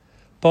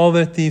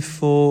 Poverty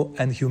for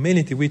and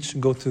humility which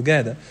go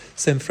together.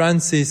 St.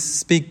 Francis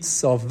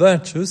speaks of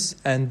virtues,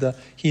 and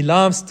he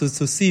loves to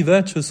see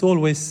virtues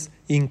always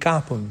in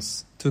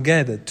couples,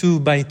 together, 2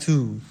 by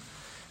 2.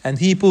 And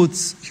he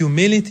puts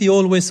humility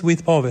always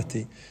with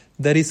poverty.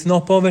 There is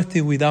no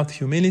poverty without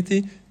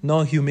humility,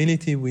 no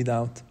humility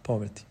without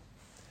poverty.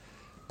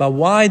 But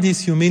why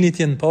this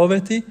humility and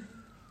poverty?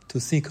 To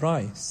see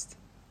Christ.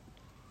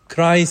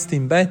 Christ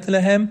in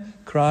Bethlehem,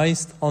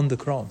 Christ on the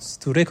cross.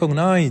 To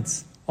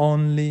recognize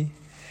only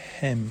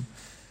him.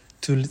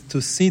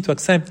 To see, to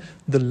accept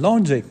the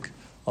logic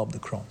of the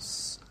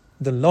cross.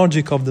 The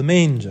logic of the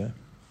manger.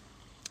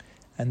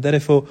 And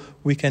therefore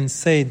we can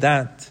say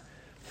that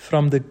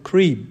from the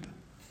crib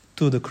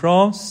to the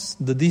cross,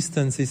 the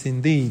distance is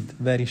indeed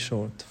very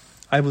short.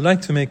 I would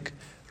like to make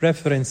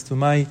reference to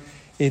my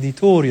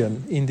editorial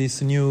in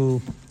this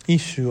new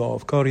issue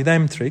of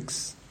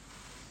Co-redemptrix.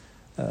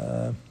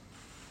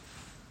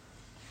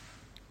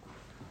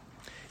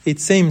 It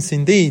seems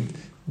indeed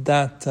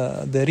that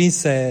there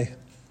is a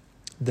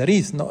there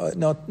is,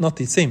 not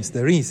it seems,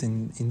 there is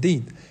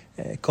indeed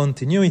a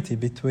continuity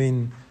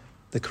between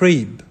the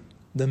crib,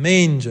 the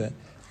manger,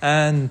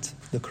 and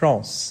the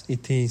cross.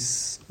 It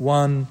is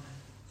one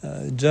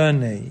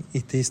journey.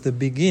 It is the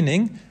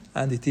beginning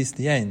and it is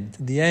the end.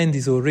 The end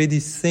is already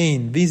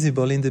seen,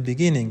 visible in the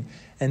beginning,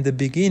 and the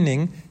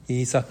beginning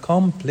is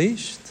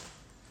accomplished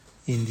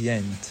in the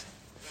end.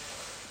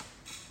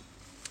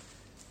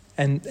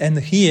 And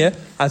here,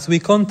 as we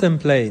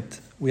contemplate,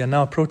 we are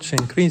now approaching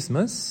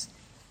Christmas,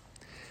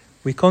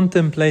 we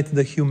contemplate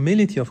the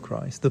humility of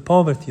Christ, the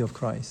poverty of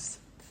Christ.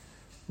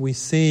 We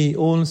see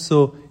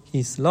also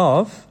his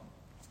love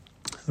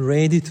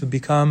ready to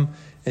become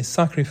a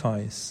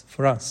sacrifice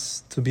for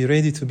us, to be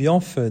ready to be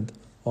offered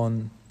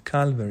on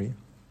Calvary.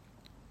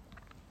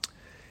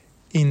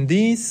 In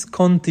this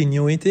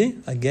continuity,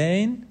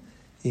 again,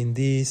 in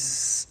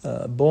this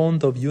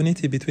bond of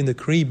unity between the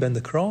crib and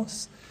the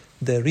cross,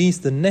 there is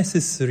the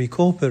necessary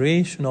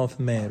cooperation of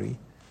Mary,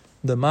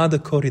 the Mother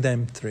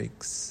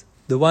Co-redemptrix,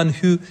 the one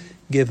who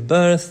gave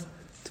birth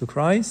to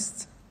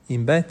Christ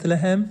in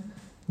Bethlehem,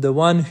 the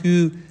one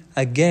who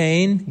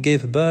again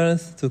gave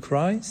birth to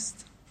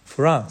Christ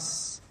for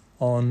us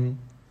on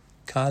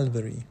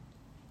Calvary.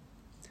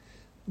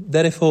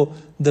 Therefore,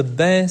 the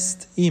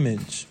best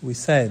image, we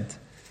said,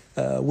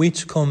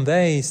 which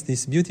conveys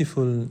this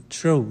beautiful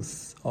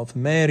truth of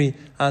Mary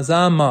as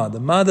our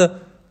mother, Mother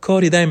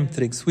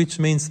Co-redemptrix, which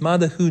means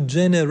Mother who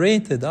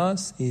generated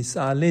us, is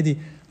Our Lady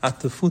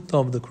at the foot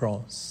of the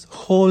cross,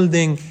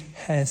 holding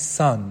her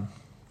Son.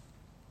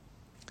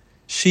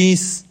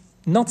 She's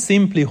not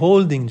simply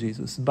holding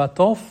Jesus, but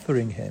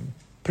offering him,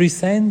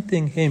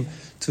 presenting him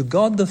to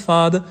God the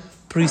Father,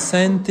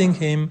 presenting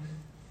him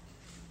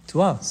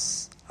to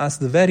us as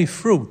the very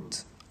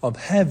fruit of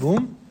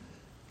heaven,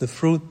 the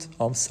fruit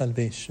of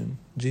salvation,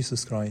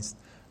 Jesus Christ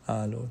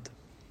our Lord.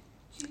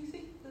 Do you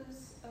think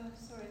there's,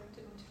 sorry, I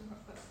don't want to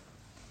interrupt,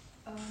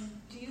 but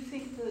do you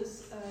think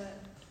there's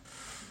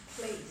a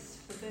place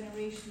for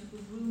veneration of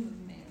the womb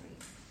of Mary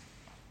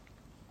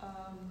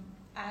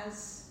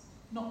as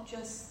not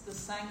just the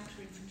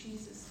sanctuary for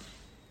Jesus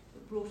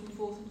that brought him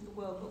forth into the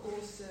world, but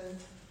also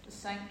the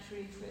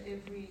sanctuary for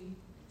every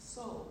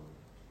soul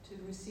to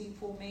receive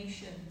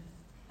formation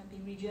and be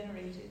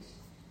regenerated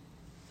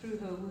through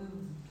her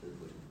womb to the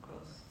foot of the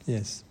cross?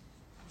 Yes,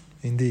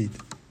 indeed.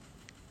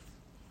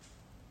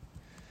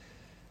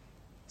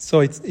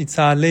 So it's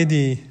Our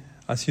Lady,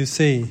 as you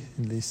say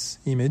in this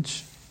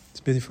image,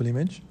 this beautiful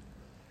image.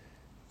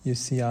 You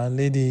see Our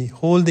Lady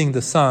holding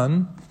the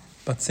Son,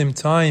 but at the same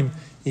time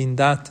in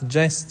that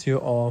gesture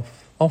of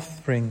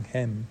offering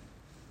him.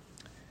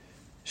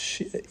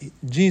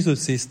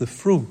 Jesus is the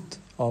fruit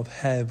of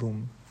her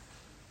womb,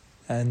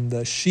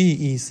 and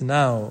she is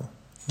now,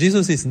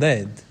 Jesus is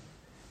dead.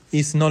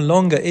 He's no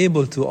longer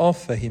able to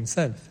offer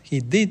himself. He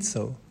did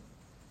so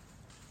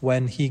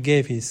when he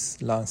gave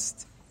his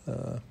last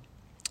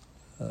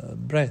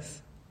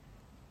breath.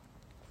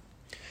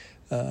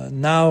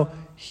 Now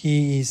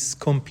he is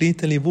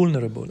completely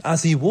vulnerable,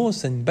 as he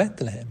was in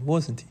Bethlehem,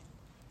 wasn't he?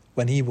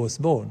 When he was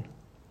born,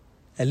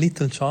 a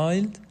little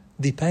child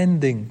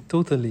depending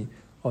totally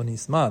on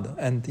his mother,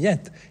 and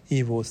yet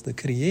he was the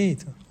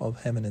creator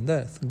of heaven and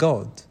earth,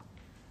 God,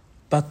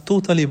 but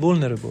totally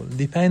vulnerable,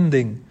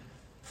 depending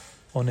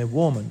on a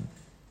woman.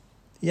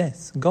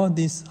 Yes, God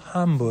is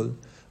humble,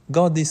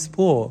 God is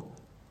poor.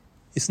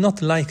 It's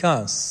not like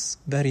us,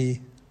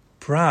 very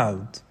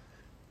proud,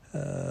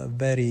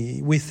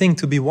 we think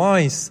to be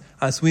wise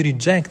as we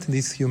reject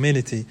this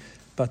humility,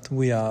 but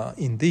we are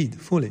indeed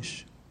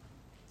foolish.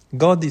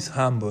 God is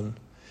humble.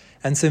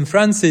 And St.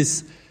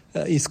 Francis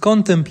is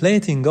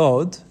contemplating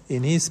God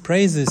in his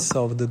praises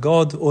of the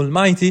God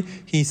Almighty.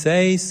 He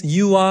says,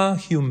 "You are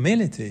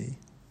humility."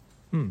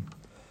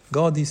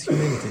 God is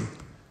humility.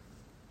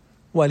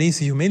 Well, he's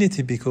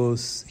humility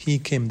because he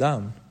came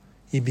down.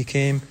 He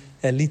became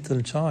a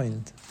little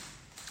child.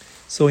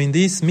 So in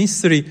this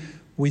mystery,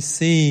 we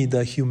see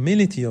the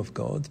humility of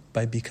God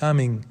by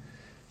becoming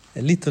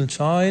a little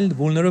child,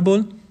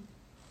 vulnerable,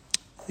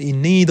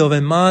 in need of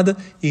a mother,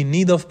 in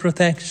need of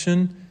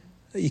protection.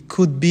 He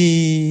could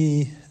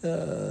be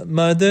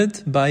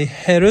murdered by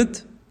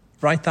Herod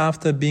right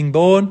after being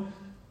born.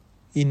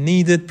 He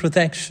needed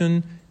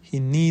protection. He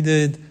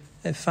needed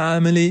a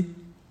family.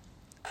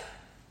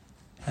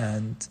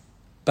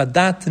 But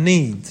that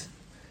need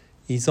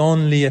is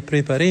only a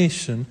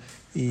preparation,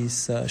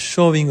 is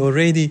showing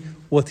already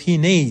what he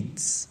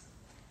needs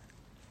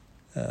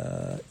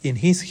in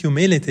his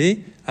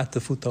humility at the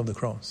foot of the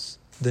cross,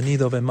 the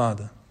need of a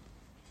mother.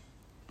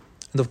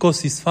 And of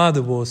course his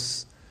father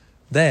was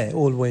there,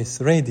 always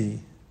ready,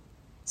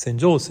 St.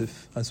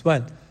 Joseph as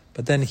well,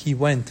 but then he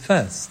went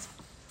first.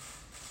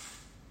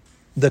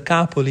 The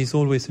couple is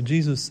always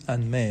Jesus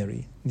and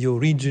Mary, the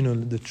original,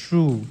 the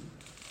true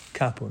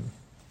couple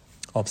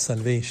of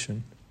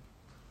salvation.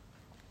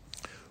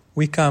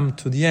 We come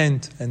to the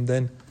end and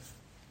then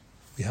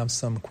we have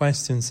some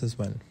questions as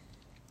well.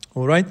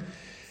 All right?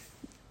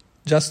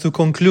 Just to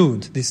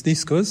conclude this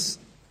discourse,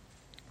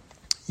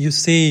 you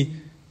see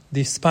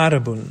this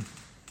parable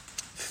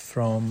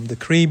from the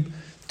crib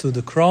to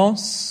the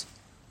cross,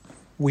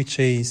 which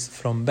is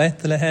from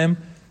Bethlehem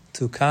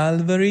to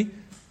Calvary.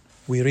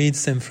 We read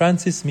St.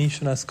 Francis'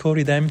 mission as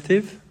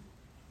co-redemptive.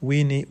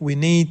 We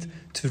need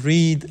to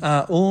read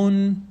our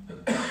own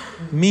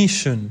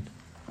mission,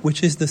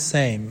 which is the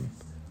same,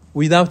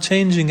 without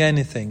changing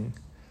anything.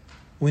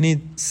 We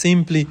need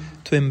simply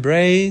to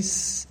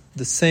embrace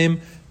the same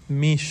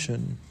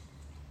mission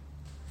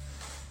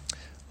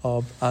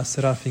of our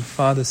seraphic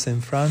Father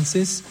St.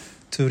 Francis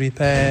to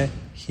repair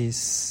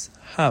his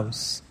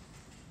house.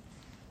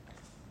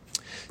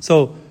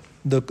 So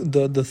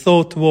the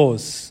thought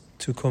was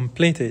to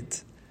complete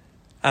it.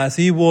 As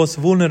he was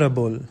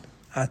vulnerable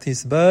at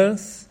his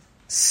birth,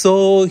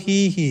 so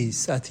he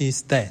is at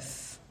his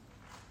death.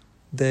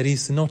 There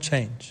is no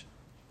change,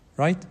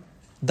 right?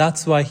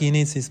 That's why he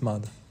needs his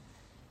mother.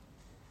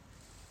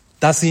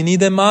 Does he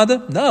need a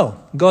mother? No,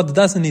 God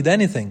doesn't need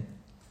anything.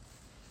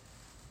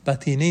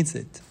 But he needs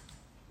it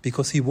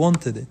because he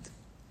wanted it.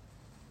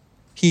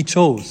 He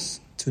chose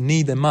to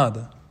need a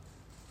mother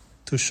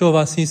to show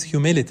us his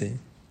humility.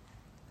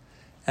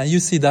 And you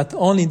see that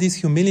only in this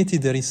humility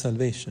there is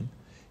salvation.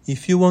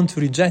 If you want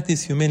to reject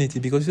this humility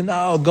because you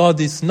know God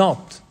is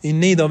not in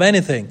need of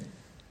anything,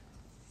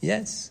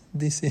 yes,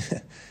 this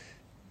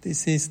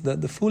is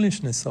the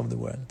foolishness of the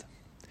world.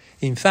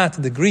 In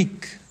fact, the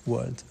Greek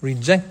world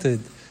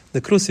rejected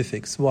the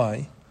crucifix.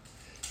 Why?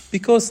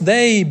 Because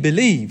they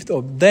believed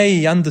or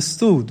they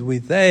understood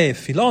with their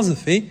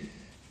philosophy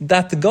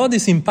that God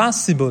is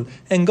impassible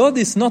and God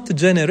is not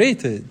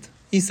generated.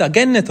 He's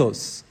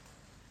agenetos.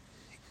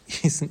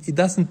 It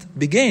doesn't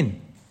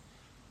begin.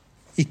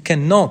 It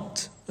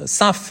cannot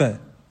suffer.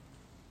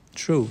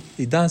 True,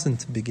 it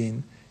doesn't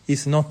begin.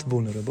 He's not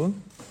vulnerable,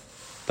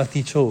 but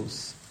he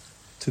chose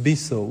to be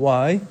so.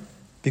 Why?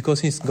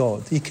 Because he's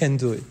God. He can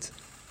do it.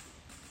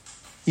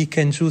 He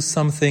can choose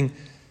something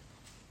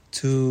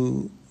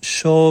to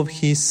show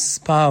his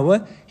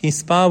power.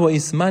 His power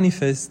is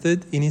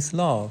manifested in his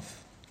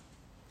love.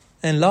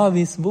 And love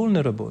is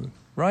vulnerable,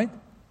 right?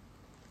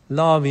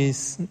 Love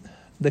is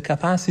the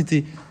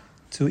capacity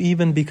to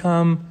even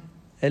become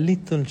a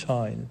little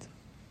child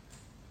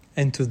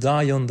and to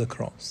die on the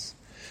cross.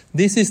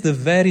 This is the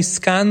very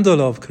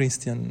scandal of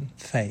Christian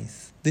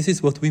faith. This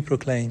is what we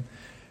proclaim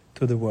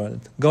to the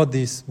world. God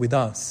is with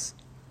us.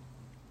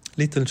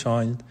 Little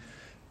child,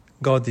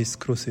 God is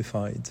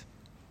crucified.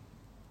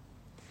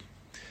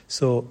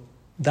 So,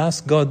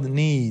 does God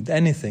need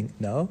anything?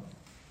 No.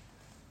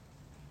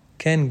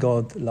 Can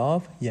God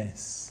love?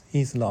 Yes.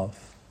 He is love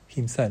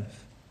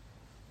himself.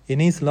 In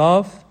his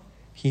love,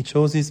 he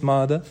chose his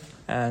mother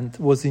and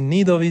was in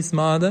need of his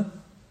mother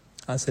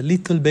as a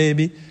little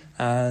baby,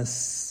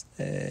 as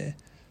a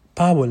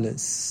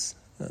powerless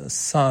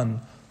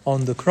son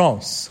on the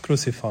cross,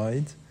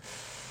 crucified.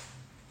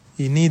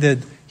 He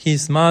needed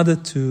his mother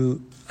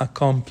to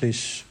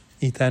accomplish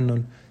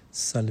eternal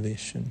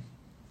salvation.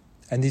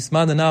 And his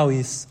mother now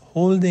is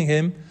holding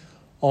him,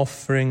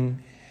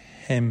 offering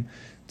him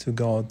to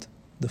God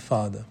the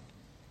Father.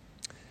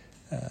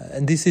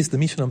 And this is the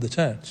mission of the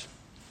Church.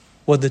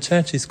 What the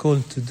Church is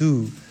called to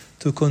do,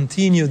 to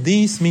continue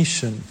this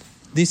mission.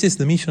 This is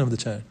the mission of the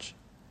Church.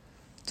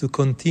 To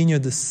continue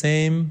the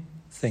same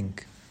thing,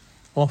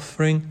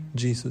 offering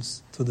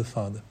Jesus to the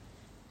Father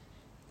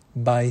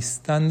by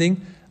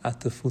standing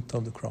at the foot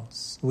of the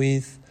cross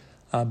with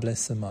our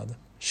Blessed Mother.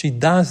 She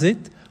does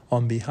it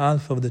on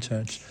behalf of the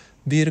Church.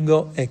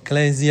 Virgo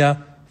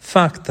Ecclesia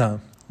Facta,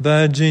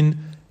 Virgin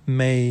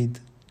made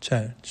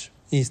Church,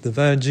 is the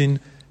Virgin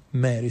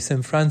Mary.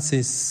 St.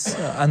 Francis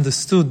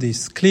understood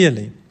this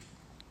clearly.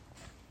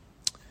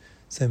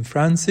 St.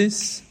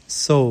 Francis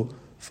saw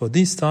for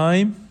this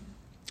time,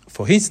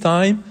 for his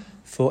time,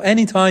 for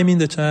any time in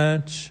the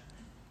Church,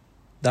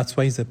 that's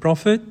why he's a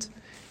prophet,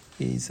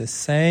 he's a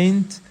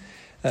saint,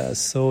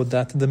 so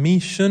that the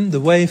mission, the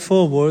way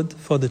forward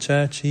for the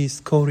Church is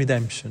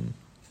co-redemption.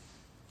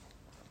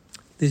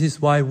 This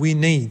is why we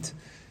need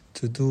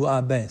to do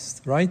our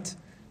best, right?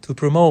 To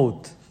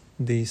promote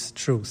these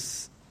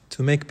truths,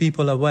 to make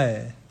people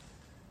aware,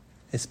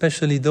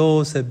 especially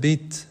those a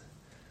bit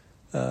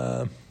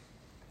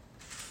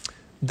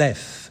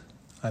deaf,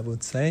 I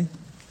would say.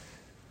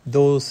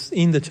 Those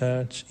in the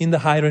Church, in the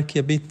hierarchy,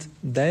 a bit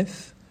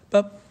deaf,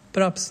 but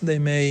perhaps they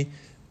may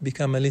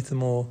become a little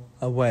more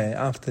aware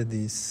after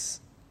this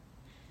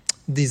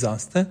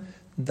disaster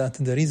that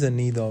there is a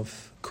need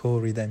of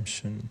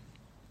co-redemption.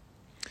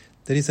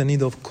 There is a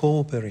need of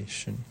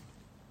cooperation.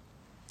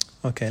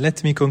 Okay,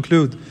 let me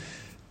conclude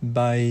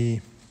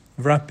by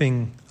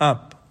wrapping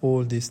up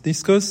all this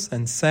discourse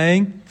and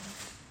saying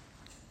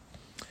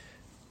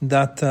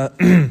that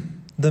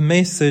the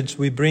message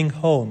we bring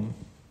home,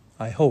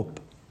 I hope,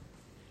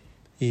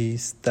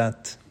 is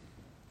that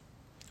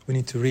we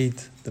need to read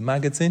the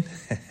magazine,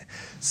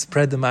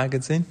 spread the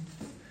magazine,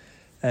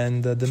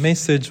 and the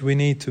message we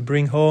need to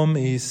bring home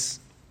is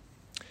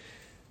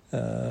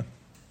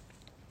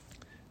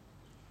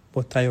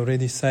what I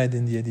already said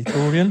in the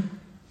editorial.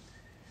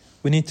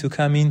 We need to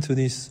come into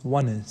this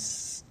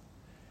oneness.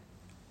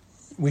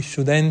 We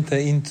should enter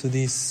into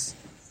this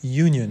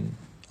union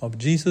of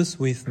Jesus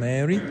with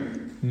Mary,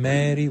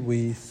 Mary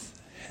with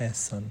her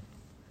Son.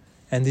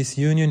 And this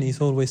union is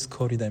always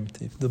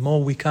co-redemptive. The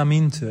more we come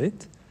into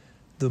it,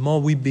 the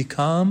more we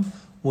become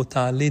what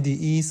Our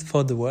Lady is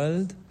for the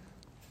world,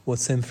 what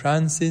St.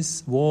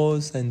 Francis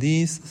was and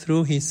is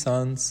through his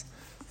sons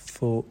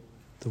for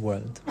the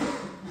world.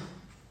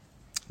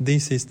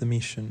 This is the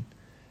mission.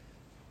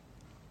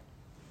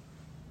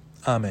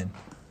 Amen.